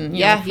just thinking,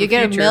 you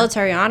get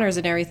military honors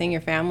and everything.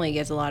 Your family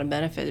gets a lot of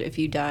benefit if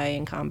you die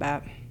in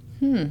combat.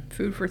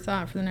 Food for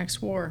thought for the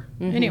next war.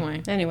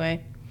 Mm-hmm.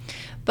 Anyway.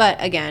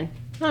 But again,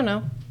 I don't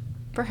know.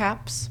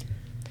 Perhaps.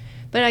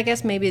 But I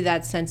guess maybe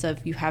that sense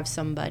of you have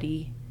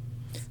somebody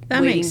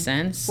that makes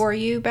sense for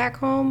you back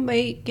home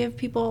might give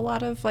people a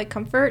lot of, like,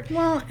 comfort.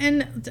 Well,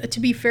 and to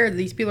be fair,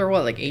 these people are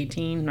what, like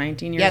 18,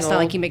 19 years old? Yeah, it's not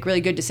like you make really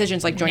good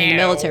decisions like joining the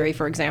military,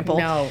 for example.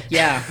 No.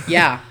 Yeah,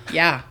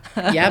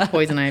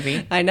 poison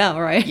ivy. I know,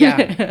 right?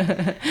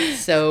 Yeah.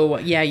 So,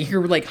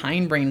 your, like,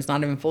 hindbrain's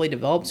not even fully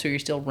developed, so you're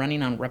still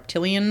running on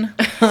reptilian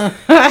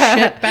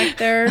shit back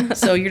there.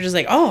 So you're just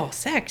like, oh,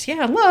 sex,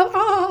 yeah, love,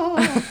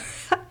 oh.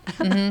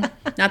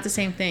 Not the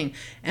same thing.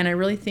 And I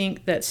really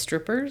think that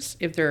strippers,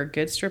 if they're a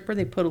good stripper,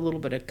 they put a little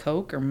bit of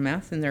coke or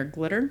meth in their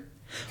glitter.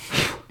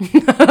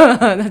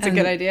 That's a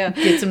good idea.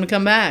 Gets them to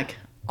come back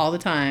all the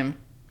time.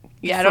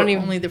 Yeah,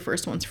 only the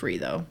first one's free,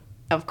 though.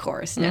 Of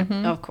course.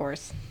 Of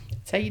course.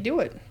 That's how you do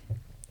it.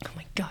 Oh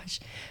my gosh.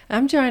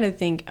 I'm trying to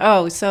think.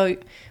 Oh, so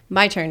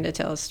my turn to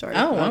tell a story.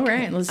 Oh, all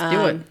right. Let's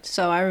do it.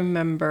 So I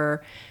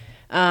remember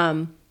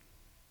when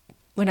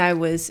I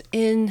was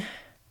in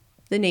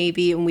the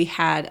Navy and we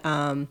had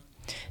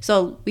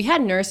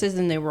nurses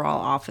and they were all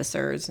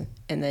officers,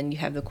 and then you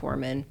have the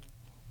corpsmen,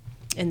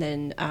 and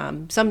then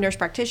some nurse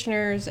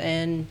practitioners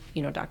and,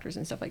 doctors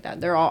and stuff like that.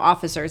 They're all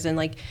officers. And,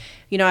 like,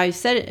 I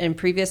said it in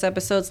previous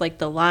episodes, like,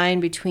 the line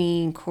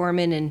between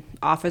corpsmen and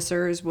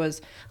officers was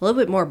a little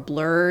bit more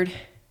blurred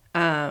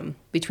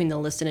between the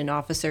enlisted and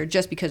officer,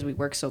 just because we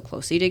work so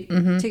closely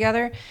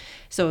together.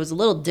 So it was a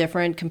little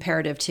different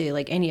comparative to,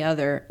 like, any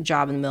other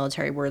job in the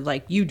military where,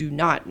 like, you do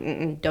not,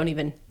 don't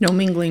even... No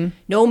mingling.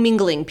 No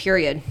mingling,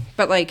 period.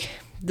 But, like,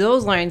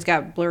 those lines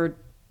got blurred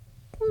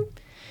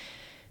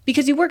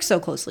because you work so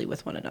closely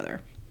with one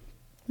another.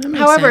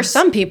 However,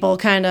 some people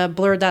kind of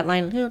blurred that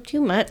line a little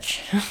too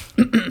much.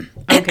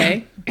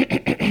 Okay.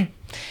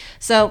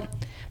 So,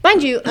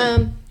 mind you,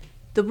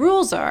 the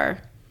rules are...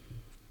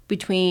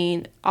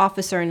 between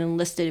officer and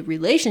enlisted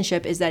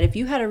relationship is that if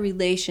you had a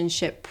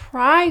relationship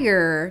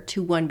prior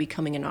to one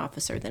becoming an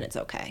officer, then it's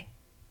okay.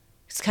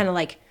 It's kind of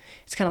like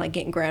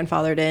getting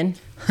grandfathered in.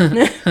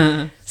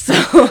 So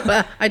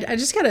I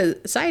just got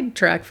to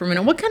sidetrack for a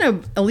minute. What kind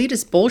of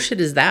elitist bullshit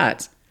is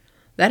that?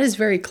 That is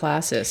very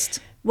classist.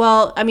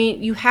 Well, I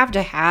mean, you have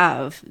to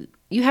have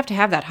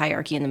that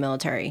hierarchy in the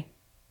military.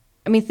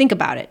 I mean, think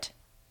about it.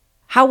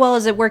 How well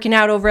is it working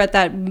out over at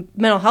that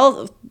mental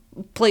health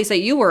place that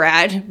you were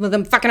at with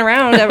them fucking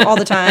around all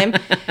the time?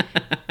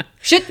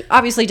 Shit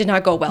obviously did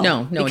not go well.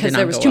 No, because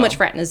there was too much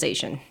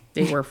fraternization.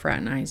 They were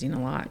fraternizing a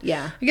lot.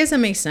 Yeah. I guess that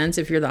makes sense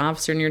if you're the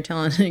officer and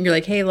you're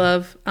like, hey,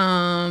 love,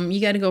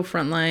 you got to go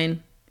frontline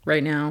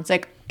right now. It's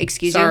like,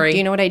 excuse you, do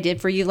you know what I did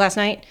for you last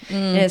night?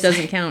 It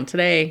doesn't count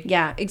today.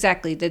 Yeah,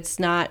 exactly. That's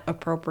not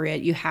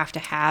appropriate. You have to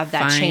have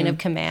that chain of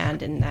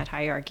command and that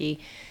hierarchy.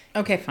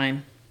 Okay,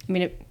 fine. I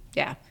mean,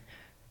 yeah.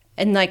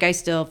 And, like, I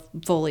still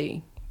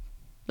fully,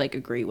 like,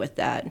 agree with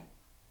that,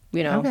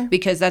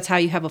 because that's how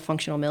you have a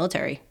functional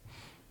military.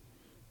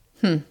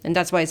 And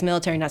that's why it's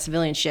military, not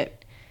civilian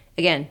shit.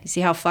 Again, you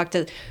see how fucked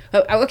it...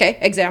 okay,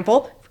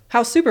 example.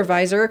 How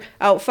supervisor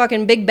out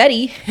fucking Big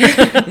Betty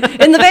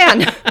in the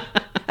van.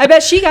 I bet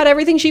bet she got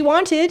everything she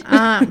wanted.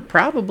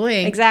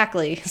 Probably.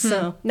 Exactly.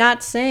 So,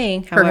 not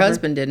saying, Her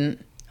husband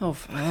didn't. Oh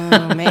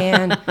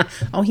man.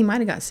 Oh, he might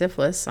have got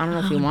syphilis. I don't know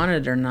if he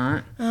wanted it or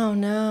not. Oh,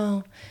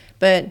 no.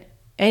 But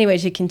anyway,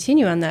 to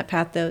continue on that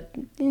path, though,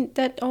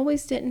 that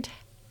always didn't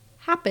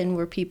happen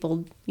where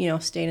people,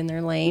 stayed in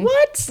their lane.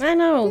 What? I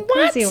know.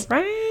 What? Crazy,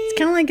 right? It's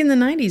kind of like in the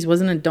 90s,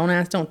 wasn't it? Don't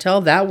ask, don't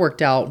tell. That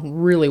worked out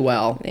really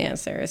well. Yeah,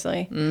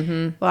 seriously.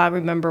 Mm-hmm. Well, I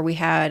remember we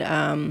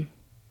had,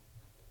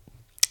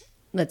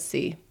 let's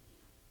see.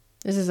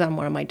 This is on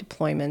one of my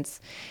deployments.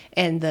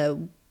 And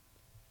the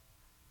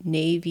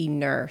Navy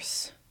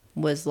nurse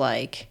was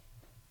like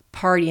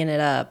partying it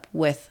up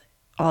with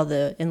all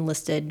the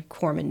enlisted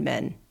corpsman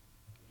men.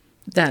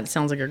 That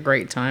sounds like a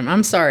great time.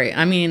 I'm sorry.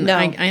 I mean, no,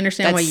 I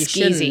understand why you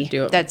shouldn't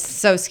do it. That's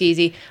so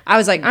skeezy. I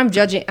was like, I'm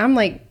judging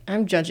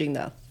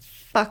the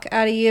fuck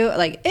out of you.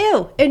 Like,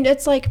 ew. And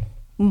it's like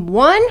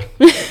one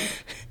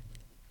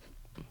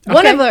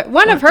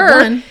of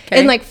her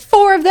and like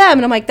four of them.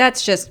 And I'm like,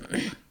 that's just,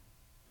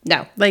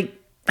 no. Like,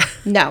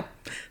 no.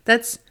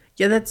 That's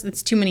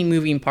too many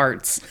moving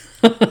parts.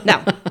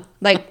 No.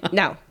 Like,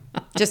 no.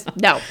 Just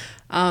no.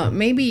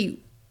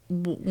 Maybe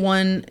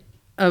one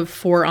of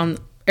four on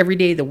every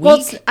day of the week.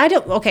 Well, I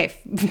don't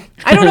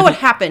know what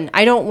happened.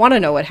 I don't want to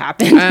know what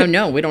happened. Oh,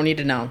 no, we don't need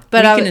to know.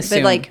 But we can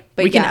assume.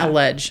 We can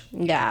allege.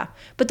 Yeah.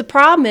 But the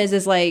problem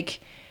is like,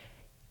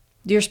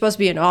 you're supposed to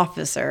be an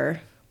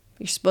officer.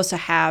 You're supposed to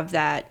have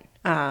that,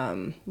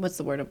 what's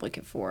the word I'm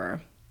looking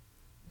for?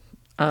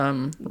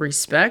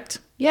 Respect.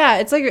 Yeah,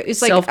 it's like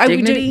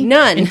self-dignity,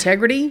 none,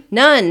 integrity,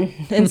 none.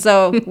 And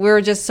so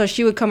so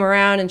she would come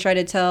around and try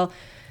to tell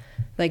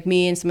like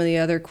me and some of the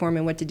other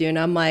corpsmen what to do, and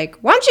I'm like,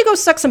 why don't you go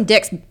suck some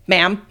dicks,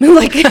 ma'am?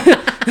 Like,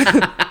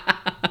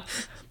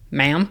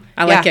 ma'am.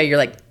 I like how you're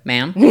like,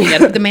 ma'am. You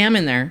gotta put the ma'am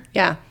in there.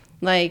 Yeah,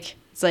 like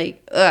it's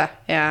like,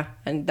 yeah.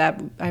 And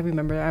that I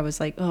remember I was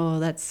like, oh,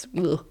 that's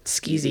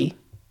skeezy.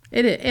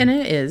 It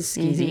is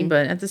skeezy,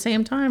 but at the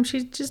same time,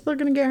 she's just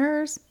looking to get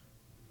hers.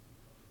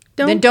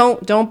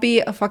 Don't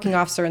be a fucking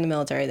officer in the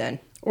military then.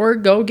 Or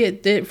go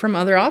get it from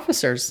other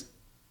officers.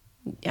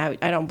 I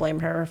don't blame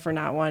her for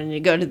not wanting to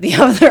go to the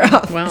other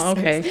officers. Well,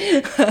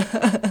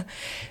 okay.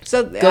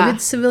 So go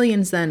get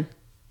civilians then.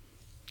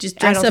 Just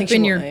dress up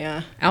in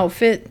your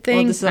outfit thing.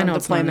 Well, this is on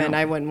deployment.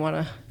 I wouldn't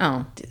want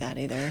to do that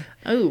either.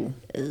 Oh.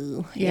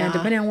 Yeah,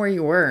 depending on where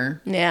you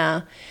were.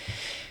 Yeah.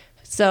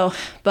 So,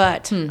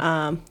 but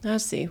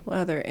let's see, what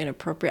other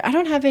inappropriate. I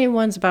don't have any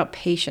ones about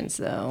patients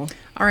though.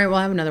 All right, well,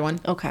 I have another one.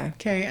 Okay.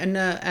 And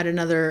at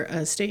another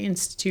state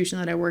institution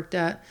that I worked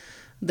at,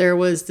 there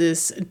was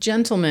this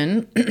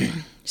gentleman,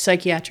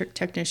 psychiatric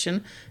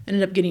technician,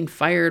 ended up getting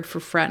fired for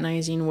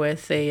fraternizing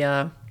with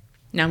now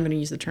I'm going to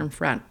use the term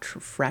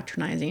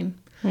fraternizing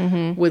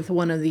with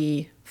one of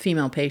the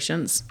female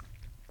patients.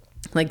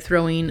 Like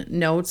throwing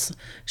notes.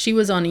 She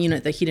was on a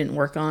unit that he didn't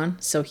work on,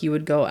 so he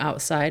would go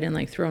outside and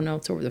like throw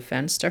notes over the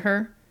fence to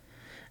her.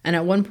 And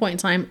at one point in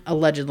time,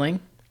 allegedly,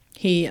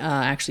 he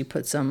actually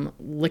put some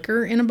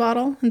liquor in a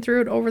bottle and threw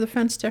it over the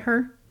fence to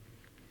her.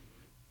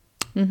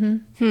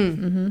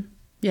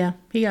 Yeah,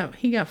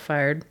 he got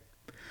fired.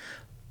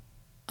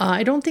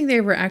 I don't think they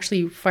ever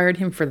actually fired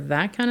him for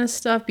that kind of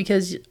stuff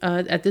because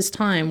at this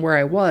time where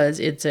I was,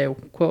 it's a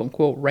quote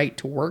unquote right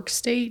to work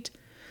state.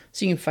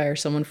 So you can fire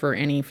someone for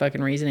any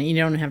fucking reason, and you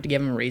don't have to give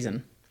them a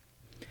reason.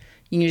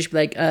 You can just be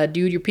like,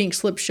 dude, your pink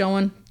slip's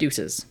showing.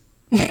 Deuces.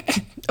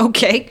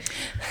 Okay.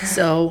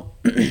 So,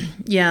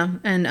 yeah.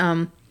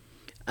 And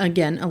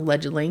again,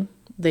 allegedly,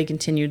 they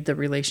continued the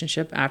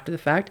relationship after the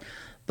fact.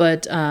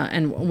 But,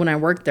 and when I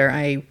worked there,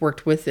 I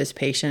worked with this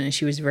patient, and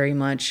she was very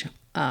much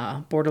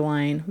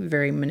borderline,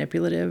 very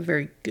manipulative,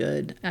 very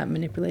good at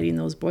manipulating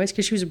those boys,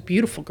 because she was a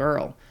beautiful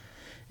girl.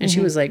 And she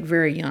was like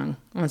very young.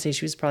 I want to say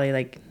she was probably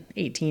like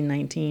 18,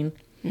 19.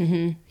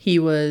 He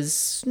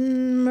was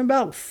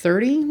about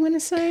 30, I'm going to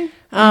say.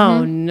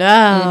 Oh,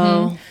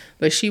 no.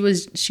 But she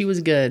was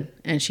good,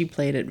 and she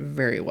played it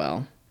very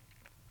well.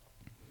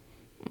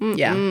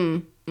 Yeah.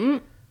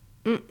 And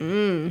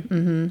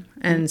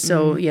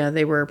so, yeah,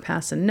 they were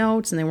passing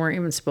notes, and they weren't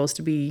even supposed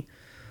to be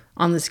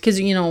on this. Because,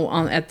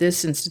 at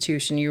this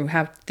institution,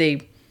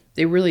 they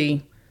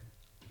really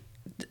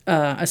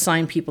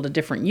assign people to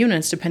different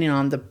units depending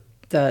on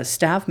the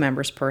staff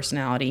member's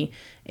personality,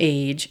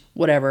 age,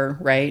 whatever,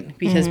 right?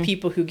 Because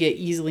people who get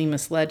easily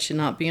misled should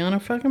not be on a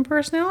fucking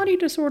personality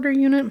disorder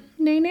unit.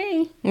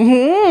 Nay.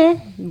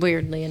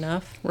 Weirdly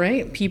enough.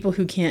 Right? People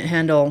who can't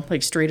handle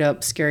like straight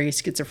up scary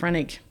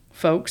schizophrenic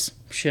folks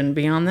shouldn't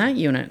be on that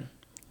unit.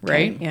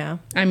 Right? Okay, yeah.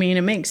 I mean,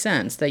 it makes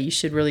sense that you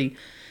should really,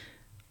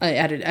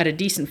 at a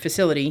decent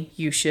facility,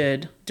 you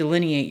should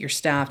delineate your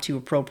staff to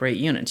appropriate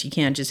units. You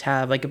can't just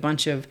have like a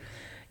bunch of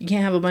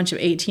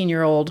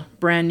 18-year-old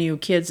brand new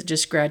kids that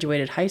just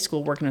graduated high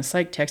school working as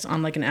psych techs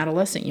on like an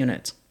adolescent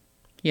unit.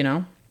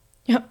 Yep.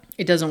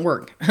 It doesn't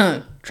work.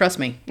 Trust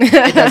me.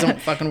 It doesn't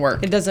fucking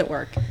work. It doesn't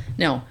work.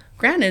 No.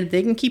 Granted,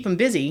 they can keep them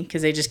busy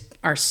because they just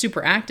are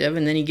super active.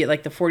 And then you get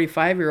like the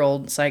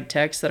 45-year-old psych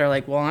techs that are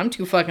like, well, I'm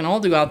too fucking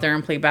old to go out there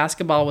and play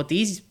basketball with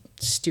these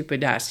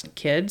stupid ass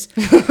kids.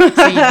 So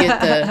you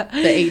get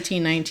the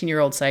 18,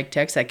 19-year-old psych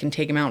techs that can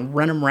take them out and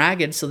run them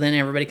ragged. So then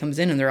everybody comes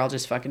in and they're all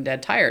just fucking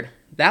dead tired.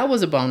 That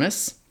was a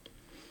bonus.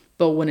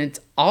 But when it's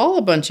all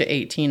a bunch of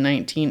 18,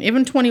 19,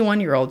 even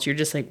 21-year-olds, you're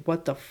just like,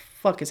 what the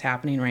fuck is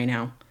happening right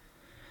now?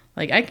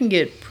 Like, I can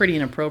get pretty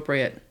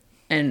inappropriate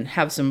and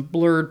have some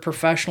blurred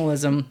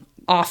professionalism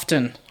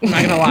often. I'm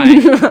not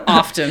going to lie.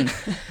 Often.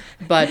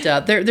 But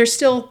there's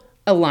still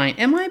a line.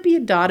 It might be a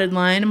dotted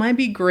line. It might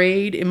be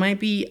grayed. It might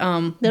be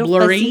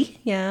blurry. Fuzzy.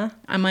 Yeah.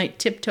 I might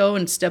tiptoe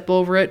and step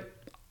over it.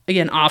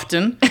 Again,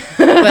 often.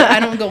 But I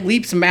don't go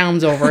leaps and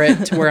bounds over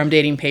it to where I'm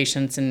dating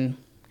patients and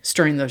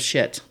stirring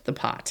the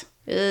pot.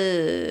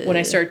 When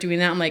I start doing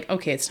that, I'm like,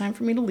 okay, it's time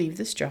for me to leave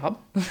this job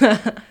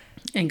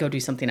and go do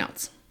something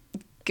else.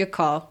 Good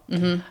call.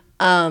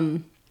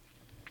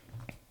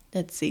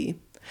 Let's see.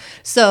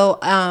 So,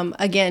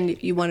 again,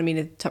 you wanted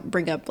me to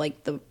bring up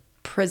like the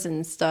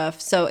prison stuff.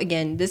 So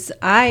again,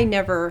 I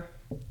never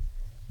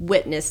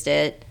witnessed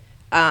it.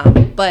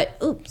 But,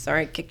 oops,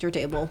 sorry, I kicked your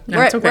table. No,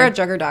 we're it's okay. at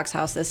Jugger Doc's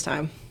house this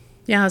time.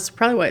 Yeah, that's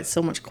probably why it's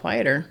so much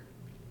quieter.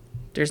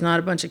 There's not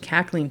a bunch of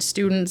cackling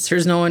students.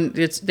 There's no one.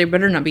 There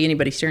better not be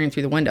anybody staring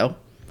through the window.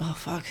 Oh,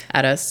 fuck.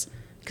 At us.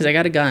 Because I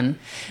got a gun.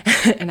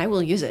 And I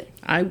will use it.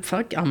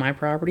 Fuck, on my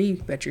property,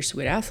 bet your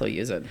sweet ass will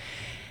use it.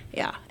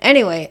 Yeah.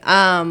 Anyway,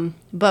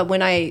 but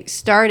when I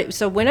started,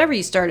 so whenever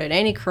you start at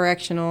any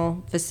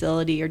correctional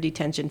facility or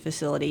detention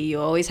facility, you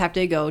always have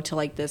to go to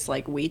like this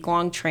like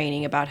week-long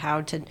training about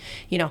how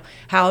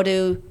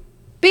to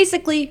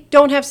basically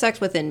don't have sex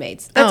with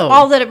inmates. That's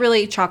all that it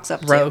really chalks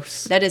up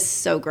gross. to. That is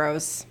so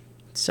gross.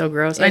 So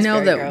gross. I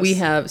know that we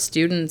have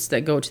students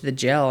that go to the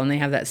jail and they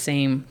have that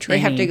same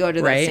training. They have to go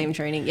to that same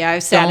training. Yeah,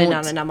 I've sat in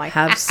on it and I'm like,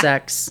 have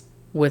sex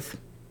with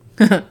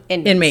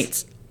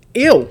inmates.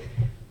 Ew.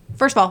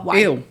 First of all, why?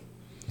 Ew.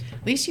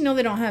 At least you know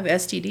they don't have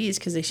STDs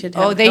because they should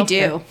have. Oh, they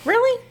do.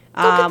 Really?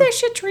 Go get that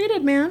shit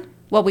treated, man.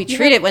 Well, we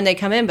treat it when they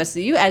come in, but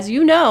as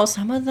you know,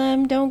 some of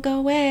them don't go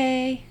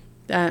away.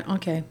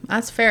 Okay,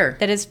 that's fair.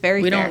 That is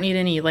very fair. We don't need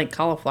any like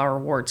cauliflower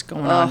warts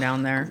going on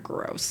down there.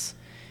 Gross.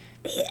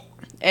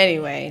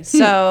 Anyway,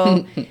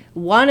 so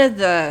one of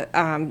the,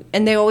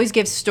 and they always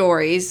give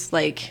stories,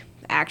 like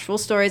actual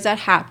stories that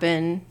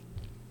happen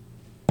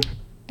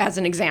as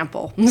an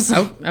example.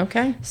 Oh,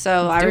 okay.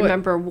 So I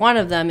remember one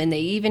of them, and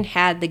they even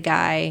had the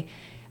guy,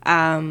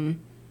 it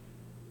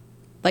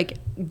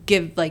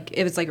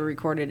was like a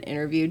recorded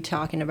interview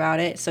talking about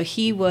it. So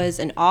he was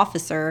an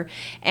officer,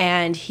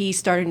 and he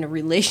started a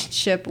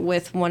relationship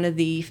with one of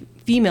the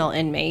female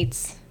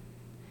inmates.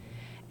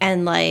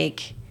 And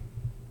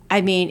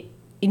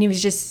and he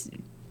was just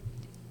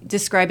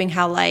describing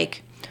how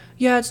it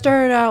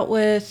started out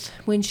with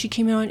when she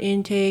came in on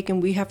intake,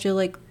 and we have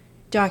to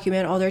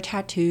document all their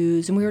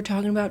tattoos, and we were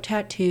talking about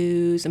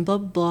tattoos and blah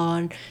blah blah,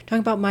 and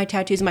talking about my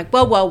tattoos. I'm like,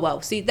 whoa.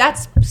 See,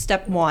 that's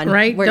step one.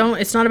 Right?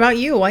 It's not about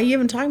you. Why are you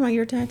even talking about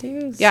your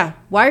tattoos? Yeah.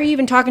 Why are you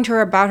even talking to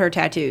her about her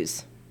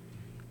tattoos?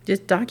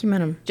 Just document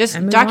them. Just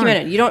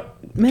document it. You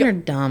don't. Men are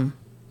dumb.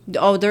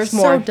 Oh, there's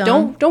more.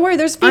 Dumb. Don't worry.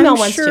 There's female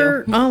ones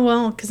too. Oh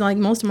well, because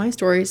most of my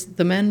stories,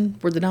 the men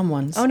were the dumb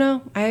ones. Oh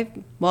no,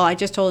 I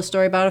just told a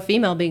story about a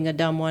female being a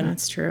dumb one.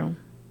 That's true.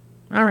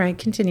 All right,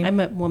 continue. I'm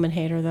a woman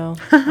hater though.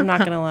 I'm not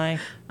gonna lie.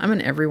 I'm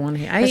an everyone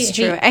hater. That's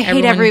true. I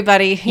hate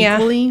everybody.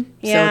 Equally,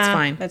 yeah. So it's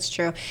fine. That's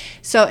true.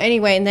 So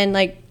anyway, and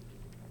then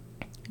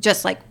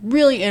just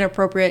really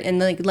inappropriate, and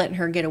letting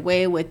her get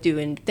away with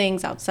doing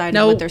things outside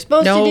of what they're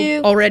supposed to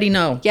do. Already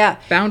no. Yeah.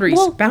 Boundaries.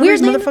 Well,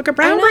 boundaries, motherfucker,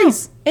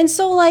 boundaries. And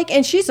so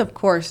and she's of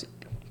course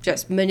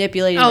just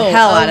manipulating the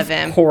hell out of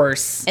him. Of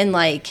course. And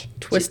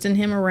twisting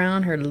him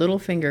around her little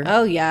finger.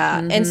 Oh yeah.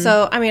 Mm-hmm. And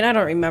so I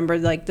don't remember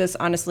this,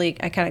 honestly.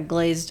 I kind of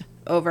glazed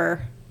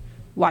over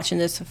watching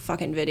this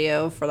fucking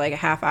video for a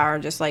half hour,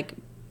 just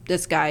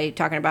this guy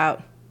talking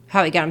about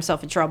how he got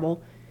himself in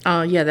trouble.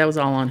 Oh yeah, that was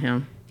all on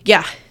him.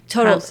 Yeah.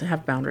 Total.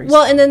 Have boundaries.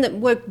 Well, and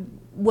then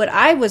what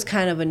I was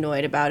kind of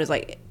annoyed about is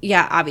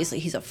obviously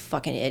he's a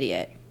fucking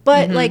idiot.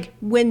 But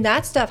when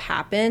that stuff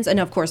happens, and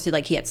of course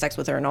he had sex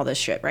with her and all this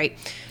shit, right?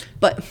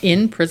 But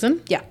in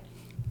prison? Yeah.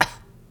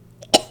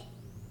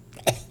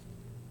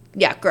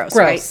 Yeah, gross,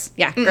 right?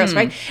 Yeah, gross,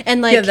 right?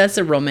 And yeah, that's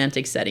a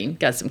romantic setting.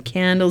 Got some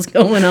candles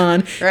going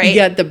on. Right. You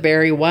got the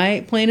Barry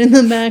White playing in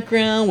the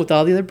background with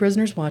all the other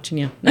prisoners watching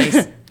you.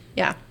 Nice.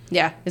 Yeah.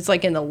 It's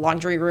in the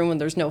laundry room when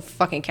there's no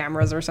fucking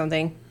cameras or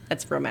something.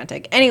 That's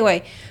romantic.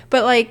 Anyway,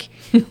 but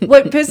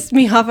what pissed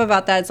me off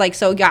about that is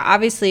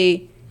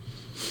obviously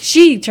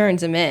she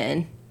turns him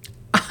in.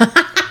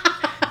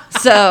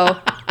 So,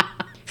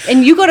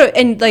 and you go to,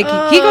 and he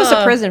goes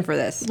to prison for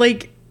this.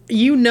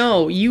 You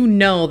know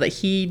that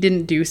he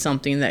didn't do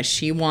something that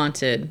she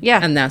wanted. Yeah.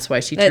 And that's why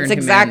she turned him in. That's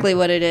exactly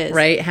what it is.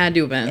 Right? Had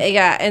to have been.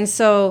 Yeah. And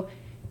so,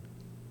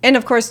 and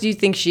of course, do you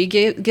think she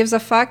gives a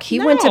fuck? He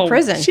went to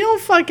prison. She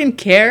don't fucking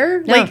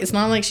care. No. It's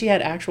not like she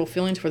had actual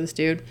feelings for this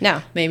dude.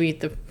 No. Maybe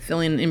the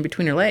feeling in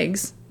between her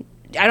legs.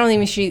 I don't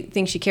even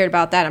think she cared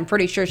about that. I'm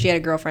pretty sure she had a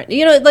girlfriend.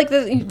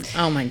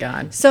 Oh my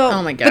God.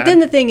 Oh my God. But then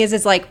the thing is,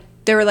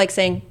 they were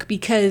saying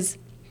because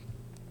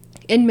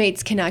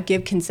inmates cannot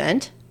give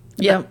consent.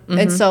 Yeah.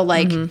 And so,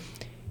 like,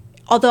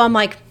 although I'm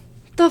like,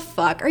 the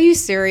fuck? Are you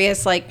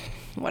serious? Like,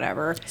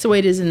 whatever. So the way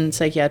it is in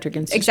psychiatric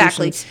institutions.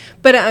 Exactly.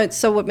 But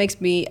so what makes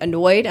me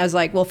annoyed, I was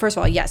like, well, first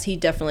of all, yes, he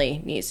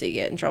definitely needs to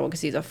get in trouble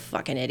because he's a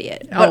fucking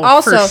idiot. But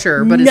also, for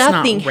sure, but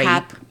nothing it's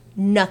not rape.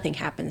 Nothing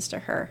happens to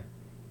her.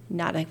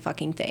 Not a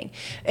fucking thing.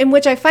 And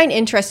which I find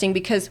interesting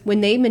because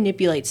when they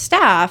manipulate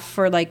staff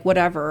for like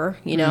whatever,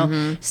 you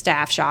know,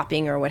 staff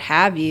shopping or what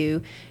have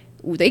you,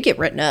 they get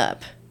written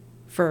up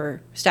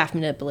for staff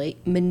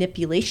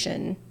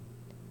manipulation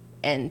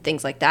and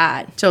things like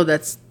that. So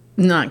that's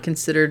not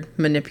considered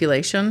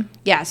manipulation?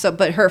 Yeah, so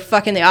but her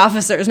fucking the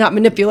officer is not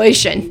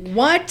manipulation.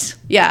 What?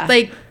 Yeah.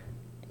 Like,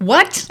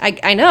 what?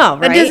 I know,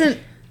 right? That doesn't...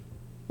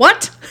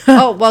 What?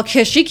 Oh, well,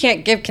 because she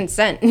can't give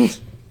consent.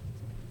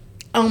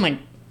 Oh my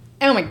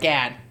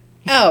God.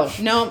 Oh,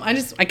 no, I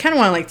kind of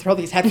want to like throw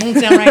these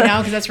headphones down right now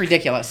because that's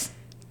ridiculous.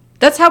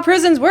 That's how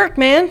prisons work,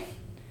 man.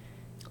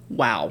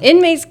 Wow.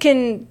 Inmates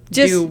can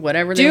just do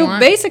whatever they want.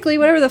 Basically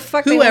whatever the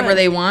fuck Whoever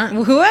they want.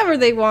 Whoever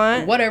they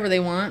want. Whatever they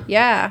want.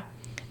 Yeah.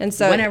 And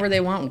so whenever they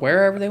want,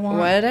 wherever they want.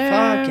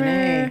 Whatever. Fucking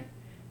A.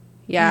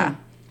 Yeah.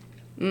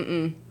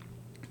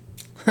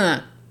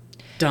 Huh.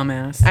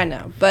 Dumbass. I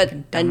know. But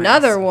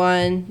another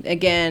one,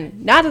 again,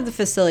 not at the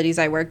facilities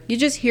I work. You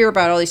just hear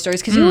about all these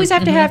stories because you always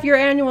have to have your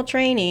annual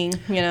training,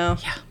 you know.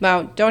 Yeah.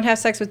 About don't have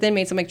sex with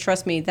inmates. I'm like,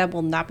 trust me, that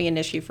will not be an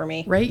issue for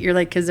me. Right? You're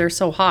like, because they're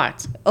so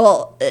hot.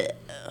 Oh.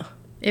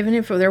 Even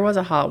if there was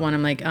a hot one,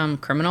 I'm like,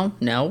 criminal?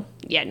 No.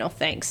 Yeah, no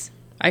thanks.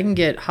 I can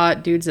get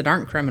hot dudes that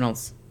aren't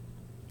criminals.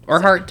 Or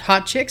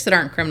hot chicks that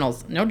aren't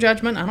criminals. No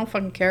judgment. I don't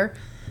fucking care.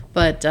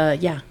 But,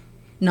 yeah,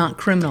 not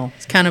criminal.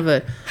 It's kind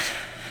of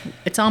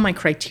it's on my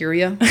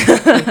criteria.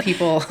 Like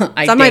people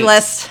it's on my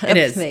list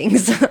of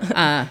things.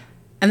 And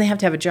they have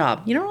to have a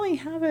job. You don't really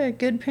have a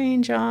good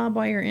paying job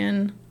while you're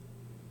in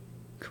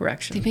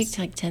corrections. They make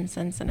like 10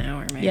 cents an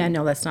hour, man. Yeah,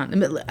 no, that's not.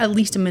 At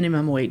least a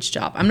minimum wage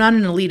job. I'm not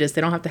an elitist.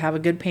 They don't have to have a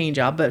good paying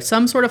job, but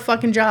some sort of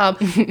fucking job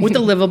with a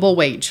livable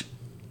wage.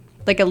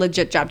 Like a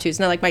legit job, too. It's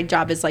not like my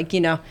job is like,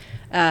 you know,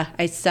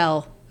 I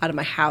sell out of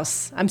my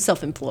house. I'm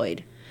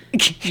self-employed.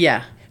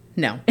 Yeah.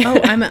 No. Oh,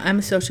 I'm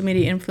a social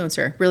media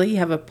influencer. Really? You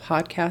have a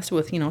podcast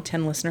with,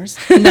 10 listeners?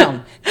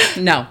 No.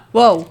 No.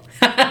 Whoa.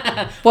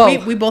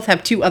 Whoa. We both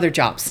have 2 other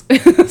jobs.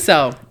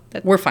 So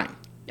we're fine.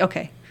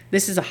 Okay.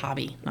 This is a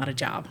hobby, not a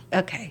job.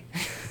 Okay.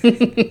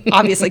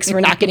 Obviously, because we're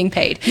not getting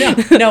paid.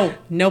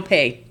 No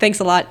pay. Thanks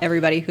a lot,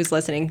 everybody who's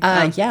listening.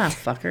 Yeah,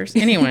 fuckers.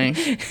 Anyway,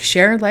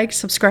 share, like,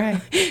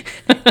 subscribe.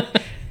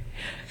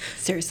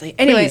 Seriously.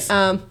 Anyway,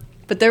 Please.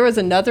 but there was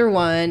another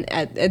one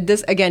at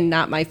this, again,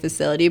 not my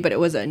facility, but it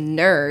was a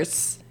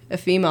nurse, a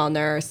female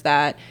nurse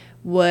that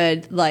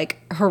would like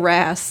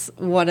harass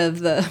one of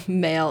the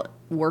male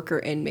worker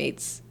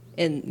inmates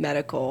in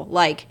medical.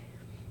 Like,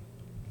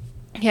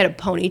 he had a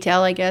ponytail,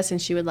 I guess, and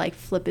she would like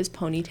flip his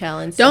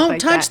ponytail and stuff Don't like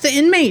touch that. the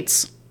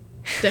inmates.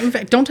 In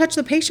fact, don't touch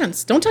the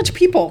patients. Don't touch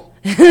people.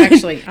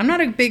 Actually, I'm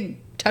not a big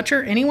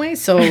toucher anyway,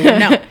 so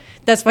no.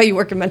 That's why you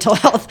work in mental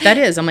health. That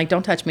is. I'm like,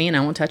 don't touch me and I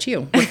won't touch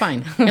you. We're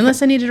fine.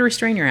 Unless I needed to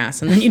restrain your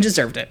ass, and then you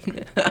deserved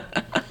it.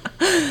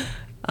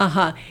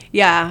 Uh-huh.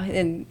 Yeah,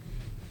 and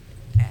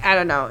I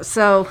don't know.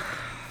 So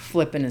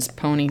flipping his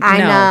pony. I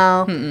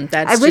know.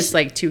 That's just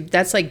like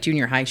that's like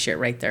junior high shit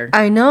right there.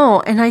 I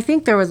know. And I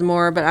think there was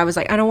more, but I was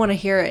like, I don't want to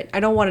hear it.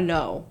 I don't want to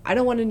know. I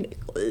don't want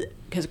to,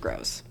 because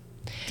gross.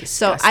 Disgusting.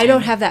 So I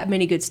don't have that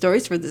many good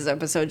stories for this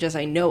episode, just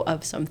I know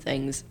of some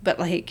things. But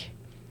like,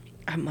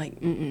 I'm like,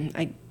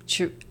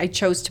 I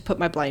chose to put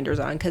my blinders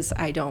on because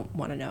I don't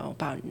want to know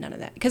about none of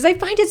that. Because I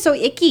find it so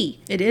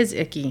icky. It is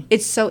icky.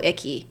 It's so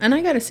icky. And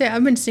I got to say,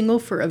 I've been single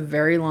for a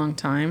very long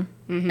time.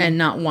 And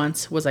not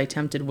once was I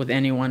tempted with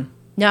anyone.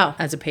 No.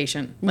 As a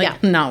patient.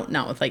 Like, no,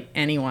 not with like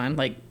anyone.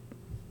 Like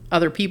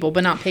other people,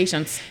 but not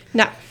patients.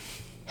 No.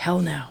 Hell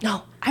no.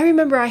 No. I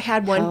remember I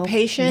had one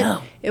patient.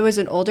 No. It was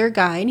an older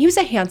guy, and he was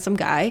a handsome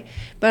guy.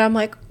 But I'm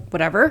like,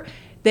 whatever.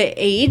 The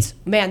aides,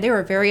 man, they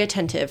were very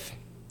attentive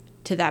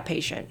to that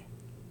patient.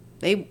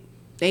 They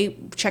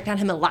checked on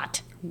him a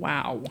lot.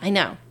 Wow. I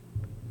know.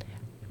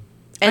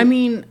 And I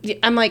mean,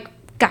 I'm like,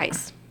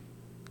 guys,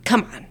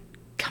 come on.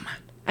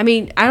 I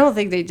mean, I don't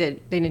think they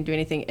didn't do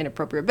anything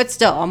inappropriate, but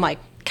still, I'm like,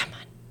 come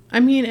on. I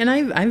mean, and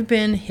I've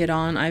been hit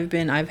on.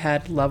 I've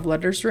had love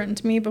letters written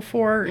to me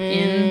before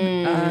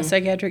in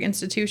psychiatric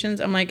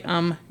institutions. I'm like,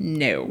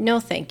 no. No,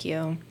 thank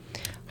you.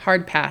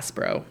 Hard pass,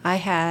 bro. I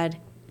had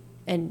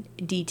a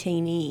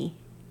detainee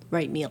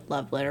write me a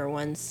love letter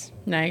once.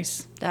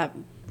 Nice. That.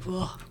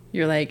 Ugh.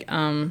 You're like,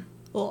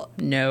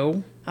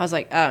 no. I was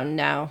like, oh,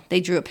 no.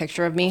 They drew a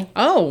picture of me.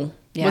 Oh.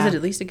 Yeah. Was it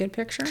at least a good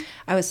picture?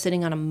 I was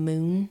sitting on a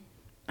moon.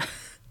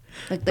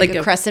 Like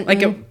a crescent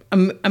moon.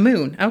 Like a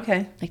moon.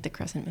 Okay. Like the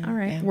crescent moon. All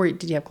right. Yeah.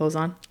 Did you have clothes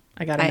on?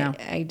 I got to know.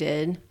 I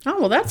did. Oh,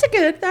 well, that's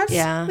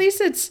at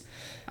least it's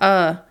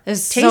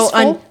tasteful.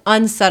 So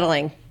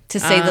unsettling, to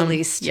say the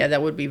least. Yeah,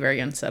 that would be very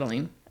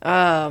unsettling.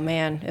 Oh,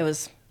 man. It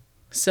was.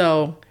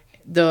 So...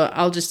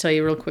 I'll just tell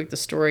you real quick the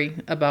story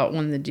about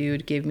when the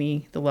dude gave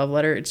me the love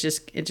letter. It's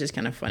just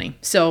kind of funny.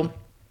 So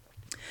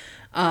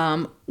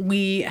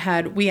We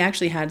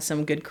actually had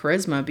some good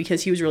charisma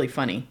because he was really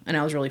funny and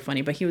I was really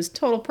funny, but he was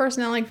total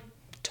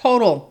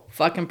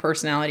fucking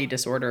personality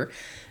disorder.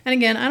 And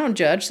again, I don't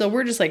judge, so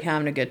we're just like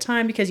having a good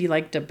time because you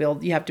have to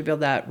build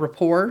that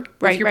rapport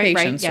with your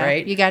patients,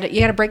 right? You got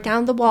to break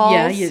down the walls.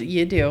 Yeah,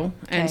 you do.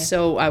 Okay. And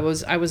so I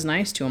was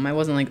nice to him. I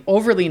wasn't like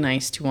overly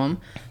nice to him,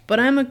 but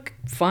I'm a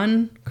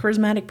fun,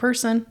 charismatic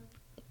person.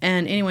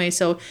 And anyway,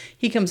 so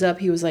he comes up,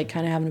 he was like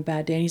kind of having a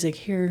bad day, and he's like,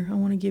 "Here, I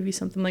want to give you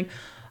something." Like,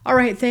 "All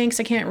right, thanks,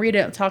 I can't read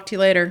it, I'll talk to you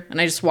later."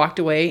 And I just walked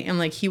away, and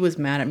like he was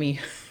mad at me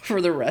for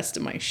the rest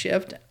of my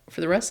shift,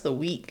 for the rest of the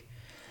week,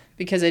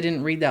 because I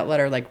didn't read that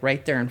letter like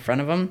right there in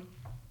front of him.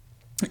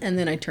 And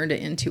then I turned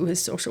it into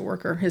his social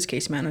worker, his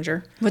case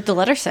manager. What'd the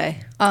letter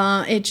say?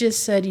 It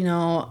just said,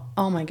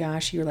 "Oh my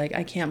gosh, you're like,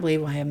 I can't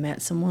believe I have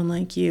met someone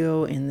like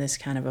you in this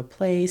kind of a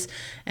place.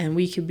 And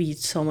we could be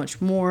so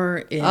much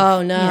more."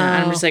 Oh, no. Yeah,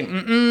 and I'm just like,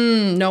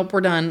 nope,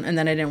 we're done. And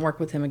then I didn't work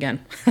with him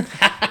again.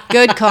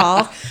 Good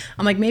call.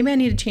 I'm like, maybe I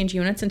need to change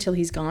units until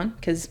he's gone.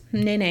 Because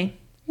nay.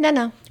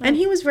 No. And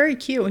he was very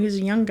cute. He was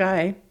a young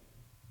guy.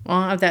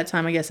 Well, at that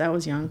time, I guess I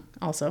was young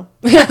also.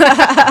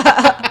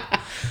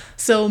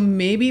 So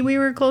maybe we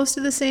were close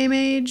to the same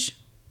age.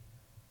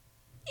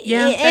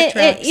 Yeah, that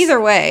tracks. Either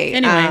way.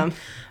 Anyway,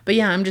 but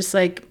yeah, I'm just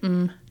like,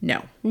 no.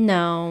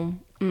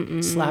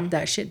 Mm-mm. Slap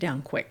that shit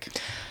down quick.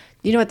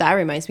 You know what that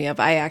reminds me of?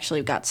 I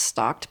actually got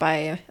stalked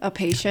by a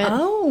patient.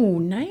 Oh,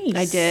 nice.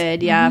 I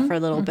did, yeah, for a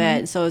little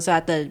bit. So it was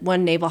at the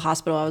one naval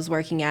hospital I was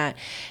working at.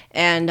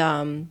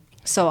 And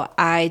so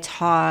I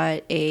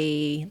taught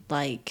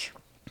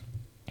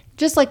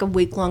just a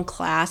week-long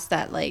class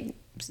that like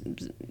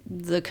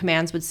the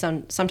commands would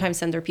sometimes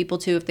send their people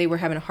to if they were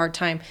having a hard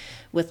time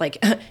with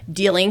like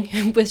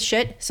dealing with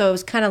shit. So it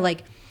was kind of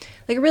like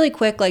a really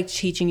quick like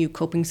teaching you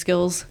coping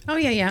skills. Oh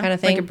yeah, kind of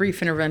thing. Like a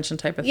brief intervention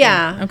type of thing.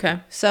 Yeah. Okay.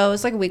 So it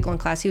was like a week long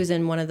class. He was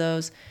in one of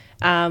those.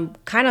 Kind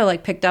of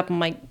like picked up. I'm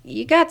like,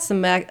 you got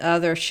some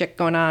other shit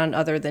going on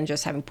other than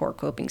just having poor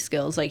coping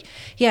skills. Like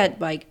he had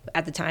like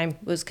at the time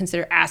was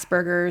considered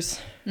Asperger's.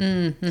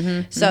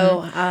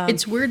 So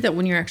it's weird that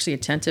when you're actually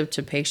attentive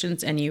to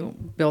patients and you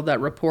build that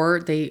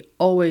rapport, they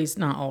always,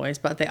 not always,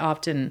 but they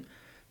often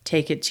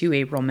take it to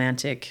a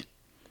romantic.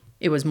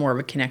 It was more of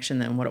a connection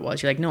than what it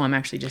was. You're like, no, I'm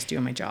actually just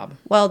doing my job.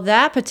 Well,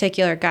 that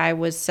particular guy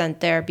was sent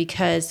there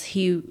because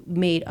he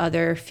made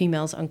other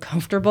females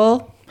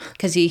uncomfortable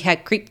because he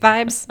had creep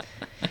vibes.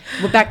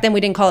 Well, back then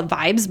we didn't call it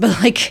vibes,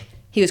 but like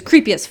he was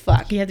creepy as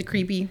fuck. He had the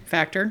creepy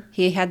factor.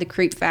 He had the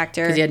creep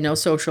factor. Because he had no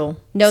social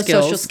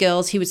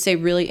skills. He would say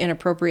really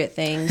inappropriate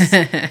things.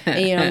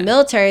 And,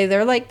 military,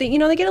 they're like, they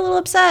get a little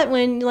upset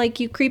when like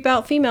you creep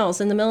out females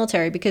in the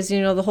military because,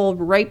 the whole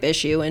rape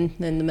issue in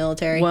the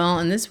military. Well,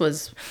 and this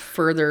was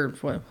further,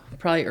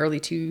 probably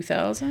early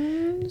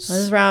 2000s? It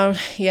was around,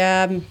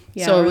 yeah.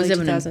 So it was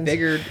even a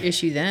bigger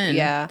issue then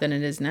than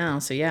it is now.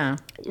 So, yeah.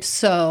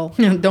 So.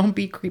 Don't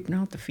be creeping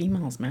out the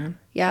females, man.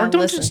 Yeah, or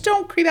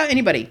don't creep out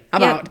anybody. How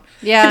about?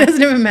 Yeah. It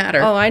doesn't even matter.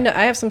 Oh, I know.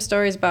 I have some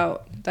stories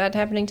about that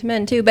happening to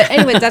men too. But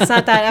anyway, that's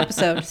not that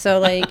episode. So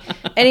like,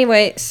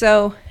 anyway,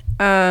 so,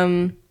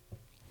 it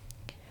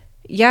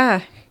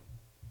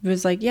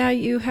was like, yeah,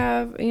 you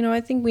have, I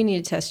think we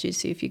need to test you to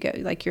see if you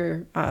get like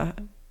your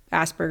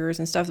Asperger's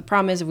and stuff. The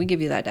problem is if we give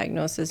you that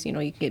diagnosis, you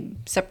can get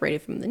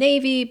separated from the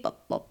Navy, blah,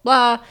 blah,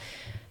 blah.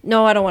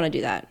 No, I don't want to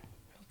do that.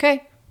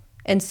 Okay.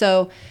 And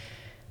so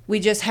we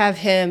just have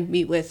him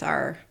meet with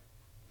our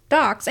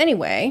docs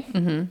anyway,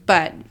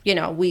 but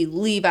we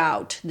leave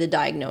out the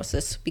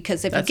diagnosis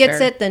because if he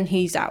gets it, then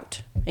he's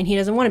out and he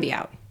doesn't want to be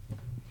out.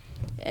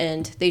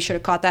 And they should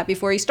have caught that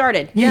before he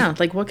started. Yeah,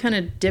 like what kind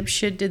of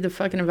dipshit did the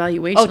fucking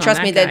evaluation? Oh,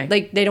 trust me, that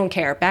like they don't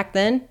care. Back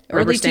then,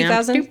 early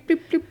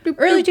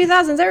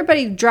 2000s,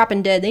 everybody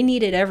dropping dead. They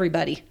needed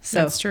everybly. So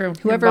that's true.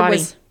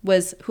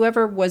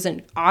 Whoever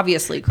wasn't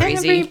obviously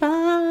crazy,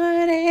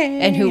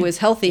 and who was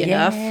healthy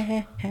enough,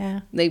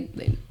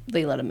 they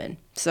let him in.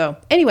 So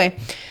anyway,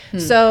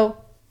 so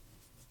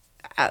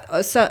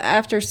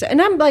after,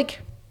 and I'm like,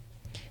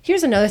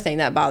 here's another thing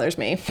that bothers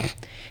me.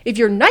 If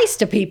you're nice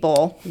to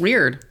people,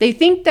 weird, they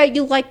think that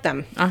you like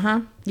them.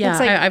 Yeah,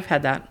 like, I've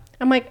had that.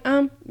 I'm like,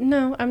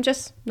 no, I'm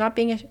just not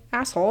being an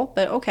asshole,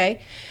 but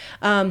okay.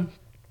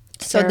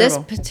 So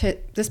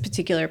this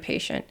particular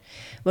patient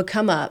would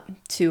come up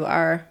to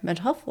our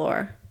mental health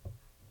floor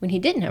when he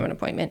didn't have an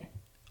appointment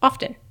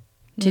often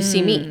to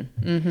see me.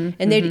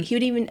 And he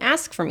would even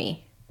ask for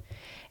me.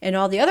 And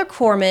all the other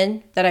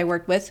corpsmen that I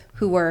worked with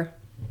who were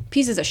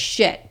pieces of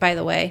shit, by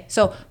the way.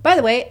 So, by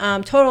the way,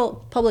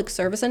 total public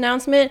service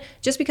announcement,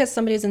 just because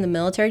somebody's in the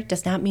military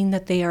does not mean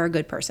that they are a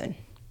good person.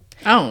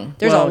 Oh,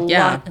 there's a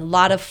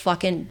lot of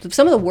fucking,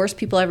 some of the worst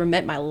people I ever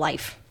met in my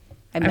life.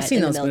 I've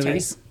seen those military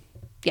movies.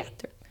 Yeah.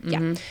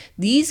 Yeah.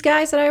 These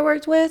guys that I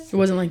worked with. It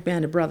wasn't like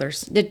Band of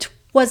Brothers. It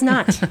was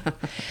not.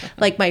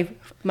 Like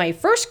my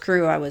first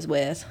crew I was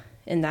with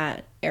in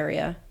that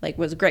area, like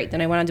was great. Then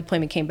I went on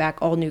deployment, came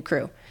back, all new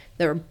crew.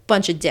 There were a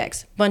bunch of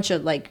dicks, bunch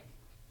of like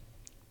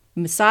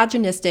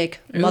misogynistic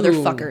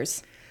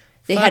motherfuckers.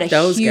 They Fuck had a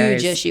those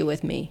huge guys. issue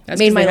with me. That's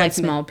Made 'cause my they had life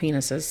small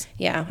penises.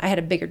 Yeah, I had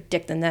a bigger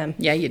dick than them.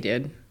 Yeah, you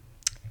did.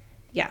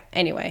 Yeah.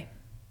 Anyway,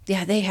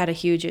 yeah, they had a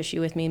huge issue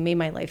with me. Made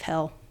my life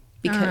hell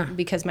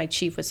because my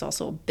chief was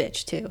also a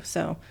bitch too.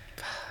 So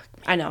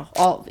I know.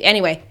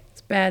 Anyway.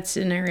 It's a bad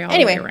scenario all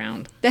the way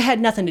around. That had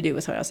nothing to do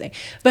with what I was saying.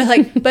 But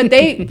like,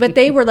 but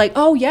they were like,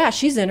 oh yeah,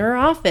 she's in her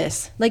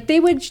office. Like they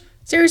would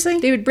Seriously?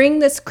 They would bring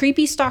this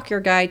creepy stalker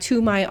guy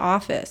to my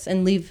office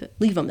and leave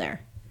him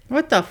there.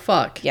 What the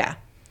fuck? Yeah.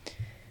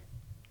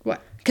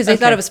 What? Because they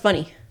thought it was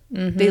funny.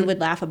 Mm-hmm. They would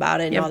laugh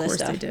about it and all this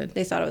stuff. Of course they did.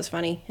 They thought it was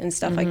funny and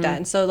stuff like that.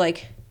 And so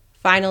like,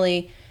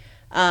 finally,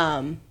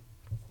 I'm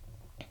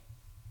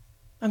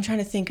trying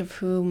to think of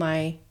who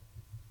my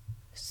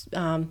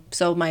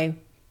my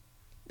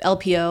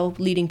LPO,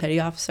 leading petty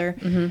officer.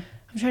 Mm-hmm.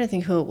 I'm trying to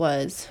think who it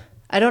was.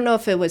 I don't know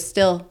if it was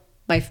still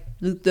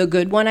the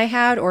good one I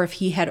had, or if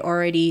he had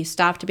already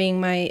stopped being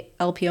my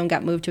LPO and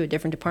got moved to a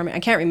different department. I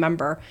can't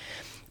remember,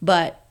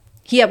 but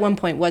he at one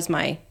point was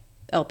my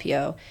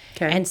LPO.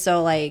 Okay. And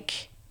so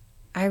like,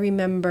 I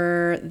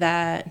remember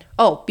that.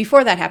 Oh,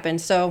 before that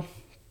happened, so.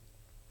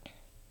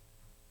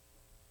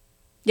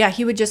 Yeah,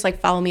 he would just like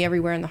follow me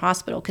everywhere in the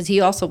hospital because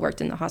he also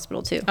worked in the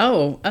hospital too.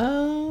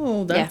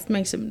 Oh, that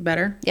makes it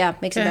better. Yeah,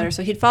 makes it better.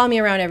 So he'd follow me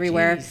around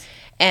everywhere. Jeez.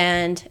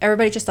 And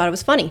everybody just thought it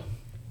was funny.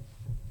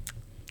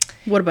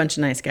 What a bunch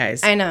of nice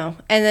guys. I know.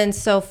 And then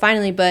so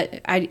finally,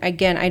 but I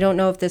don't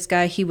know if this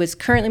guy, he was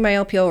currently my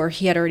LPO or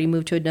he had already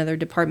moved to another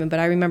department, but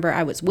I remember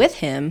I was with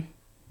him.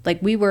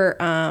 Like we were,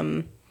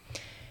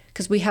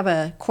 because we have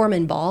a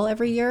corpsman ball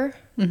every year.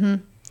 Mm-hmm.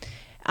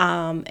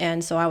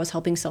 And so I was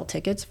helping sell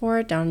tickets for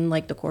it down in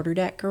like the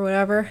quarterdeck or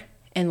whatever.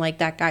 And like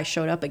that guy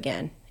showed up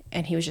again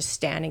and he was just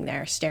standing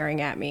there staring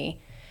at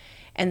me.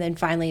 And then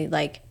finally,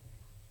 like,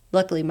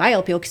 luckily my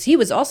LPO, because he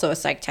was also a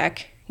psych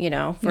tech,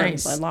 for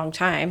a long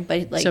time.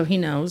 But like, so he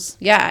knows.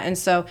 Yeah. And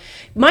so,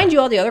 mind you,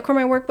 all the other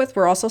corpsmen I worked with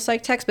were also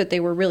psych techs, but they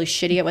were really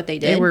shitty at what they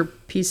did. They were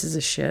pieces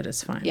of shit.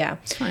 It's fine. Yeah.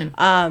 It's fine.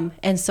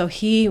 And so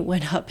he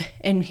went up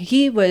and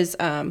he was,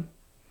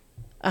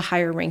 a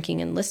higher ranking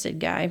enlisted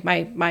guy,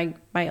 my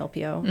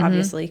LPO,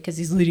 obviously, because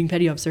he's leading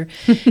petty officer.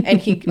 And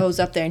he goes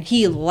up there and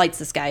he lights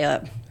this guy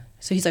up.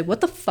 So he's like,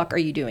 what the fuck are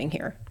you doing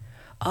here?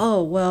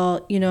 Oh,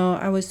 well,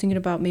 I was thinking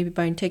about maybe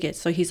buying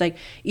tickets. So he's like,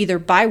 either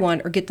buy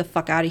one or get the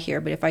fuck out of here.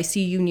 But if I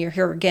see you near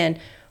here again,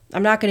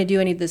 I'm not going to do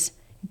any of this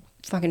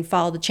fucking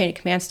follow the chain of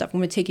command stuff.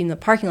 I'm going to take you in the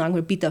parking lot. I'm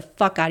going to beat the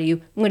fuck out of you.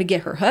 I'm going to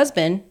get her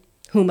husband,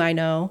 whom I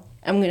know.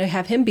 I'm going to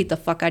have him beat the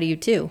fuck out of you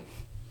too.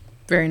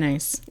 Very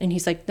nice. And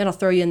he's like, then I'll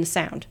throw you in the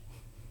sound.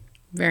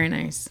 Very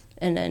nice.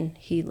 And then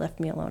he left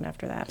me alone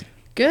after that.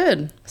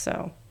 Good.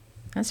 So.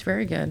 That's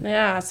very good.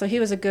 Yeah, so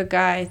he was a good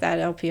guy, that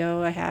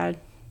LPO I had.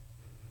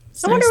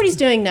 It's I wonder what he's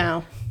doing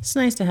now. It's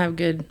nice to have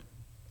good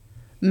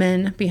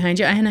men behind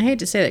you. And I hate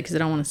to say that because I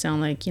don't want to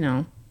sound like,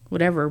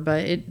 whatever,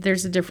 but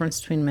there's a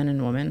difference between men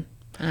and women.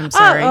 And I'm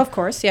sorry. Oh, of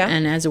course, yeah.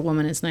 And as a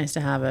woman, it's nice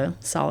to have a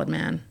solid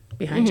man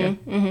behind you.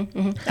 Mm-hmm,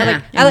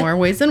 mm-hmm. In more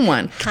ways than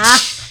one.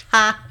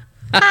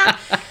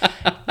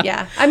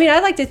 Yeah. I mean,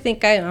 I like to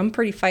think I'm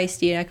pretty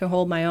feisty and I can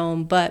hold my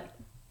own, but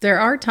there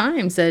are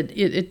times that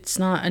it's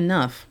not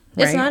enough.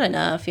 Right? It's not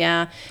enough,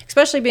 yeah.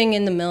 Especially being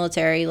in the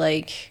military,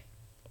 like.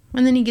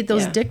 And then you get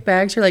those dick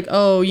bags. You're like,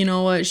 oh, you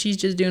know what? She's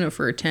just doing it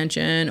for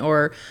attention.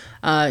 Or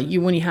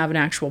when you have an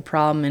actual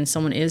problem and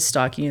someone is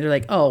stalking you, they're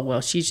like, oh, well,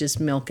 she's just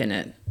milking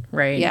it,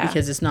 right? Yeah.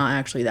 Because it's not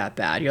actually that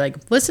bad. You're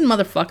like, listen,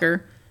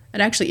 motherfucker,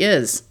 it actually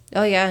is.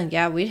 Oh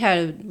yeah. We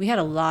had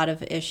a lot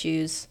of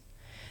issues.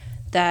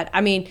 That, I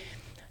mean,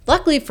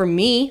 luckily for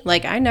me,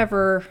 like I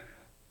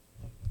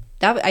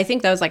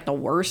think that was like the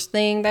worst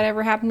thing that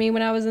ever happened to me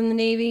when I was in the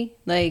Navy.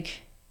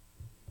 Like,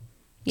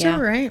 yeah, it's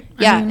all right.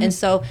 Yeah, and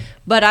so,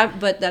 but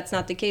that's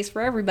not the case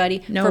for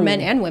everybody. No, for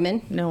men and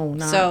women. No,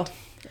 not. So,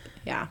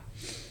 yeah,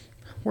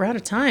 we're out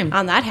of time.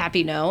 On that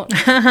happy note,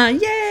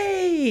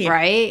 yay!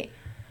 Right.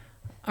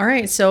 All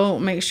right, so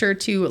make sure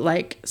to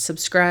like,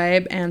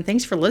 subscribe, and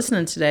thanks for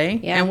listening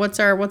today. Yeah. And what's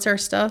our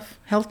stuff?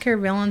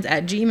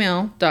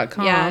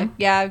 healthcarevillains@gmail.com.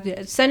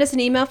 Yeah. Send us an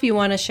email if you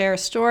want to share a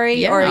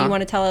story or you want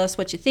to tell us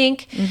what you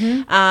think.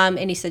 Mm-hmm.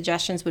 Any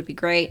suggestions would be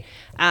great.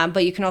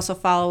 But you can also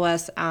follow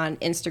us on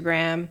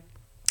Instagram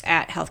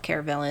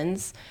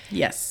 @healthcarevillains.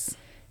 Yes.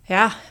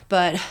 Yeah,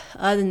 but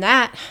other than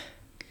that.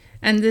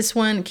 And this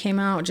one came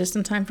out just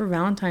in time for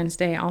Valentine's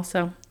Day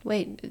also.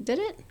 Wait, did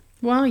it?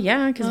 Well,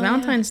 yeah, because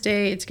Valentine's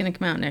Day, it's going to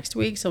come out next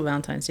week, so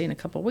Valentine's Day in a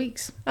couple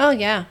weeks. Oh,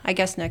 yeah. I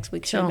guess next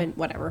week should have been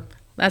whatever.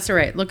 That's all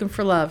right. Looking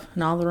for love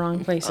in all the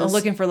wrong places.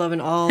 Looking for love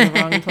in all the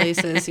wrong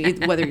places.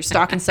 Whether you're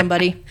stalking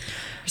somebody,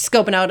 you're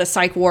scoping out a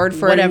psych ward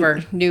for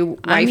whatever new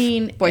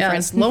wife, boyfriend.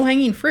 It's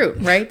low-hanging fruit,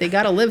 right? They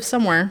got to live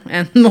somewhere,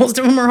 and most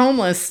of them are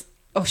homeless.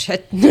 Oh,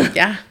 shit.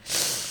 Yeah.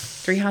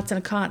 3 hots and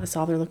a cot. That's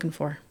all they're looking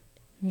for.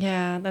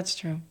 Yeah, that's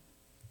true.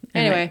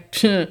 Anyway.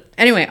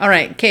 Anyway, all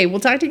right. Okay, we'll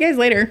talk to you guys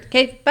later.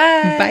 Okay,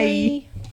 bye. Bye.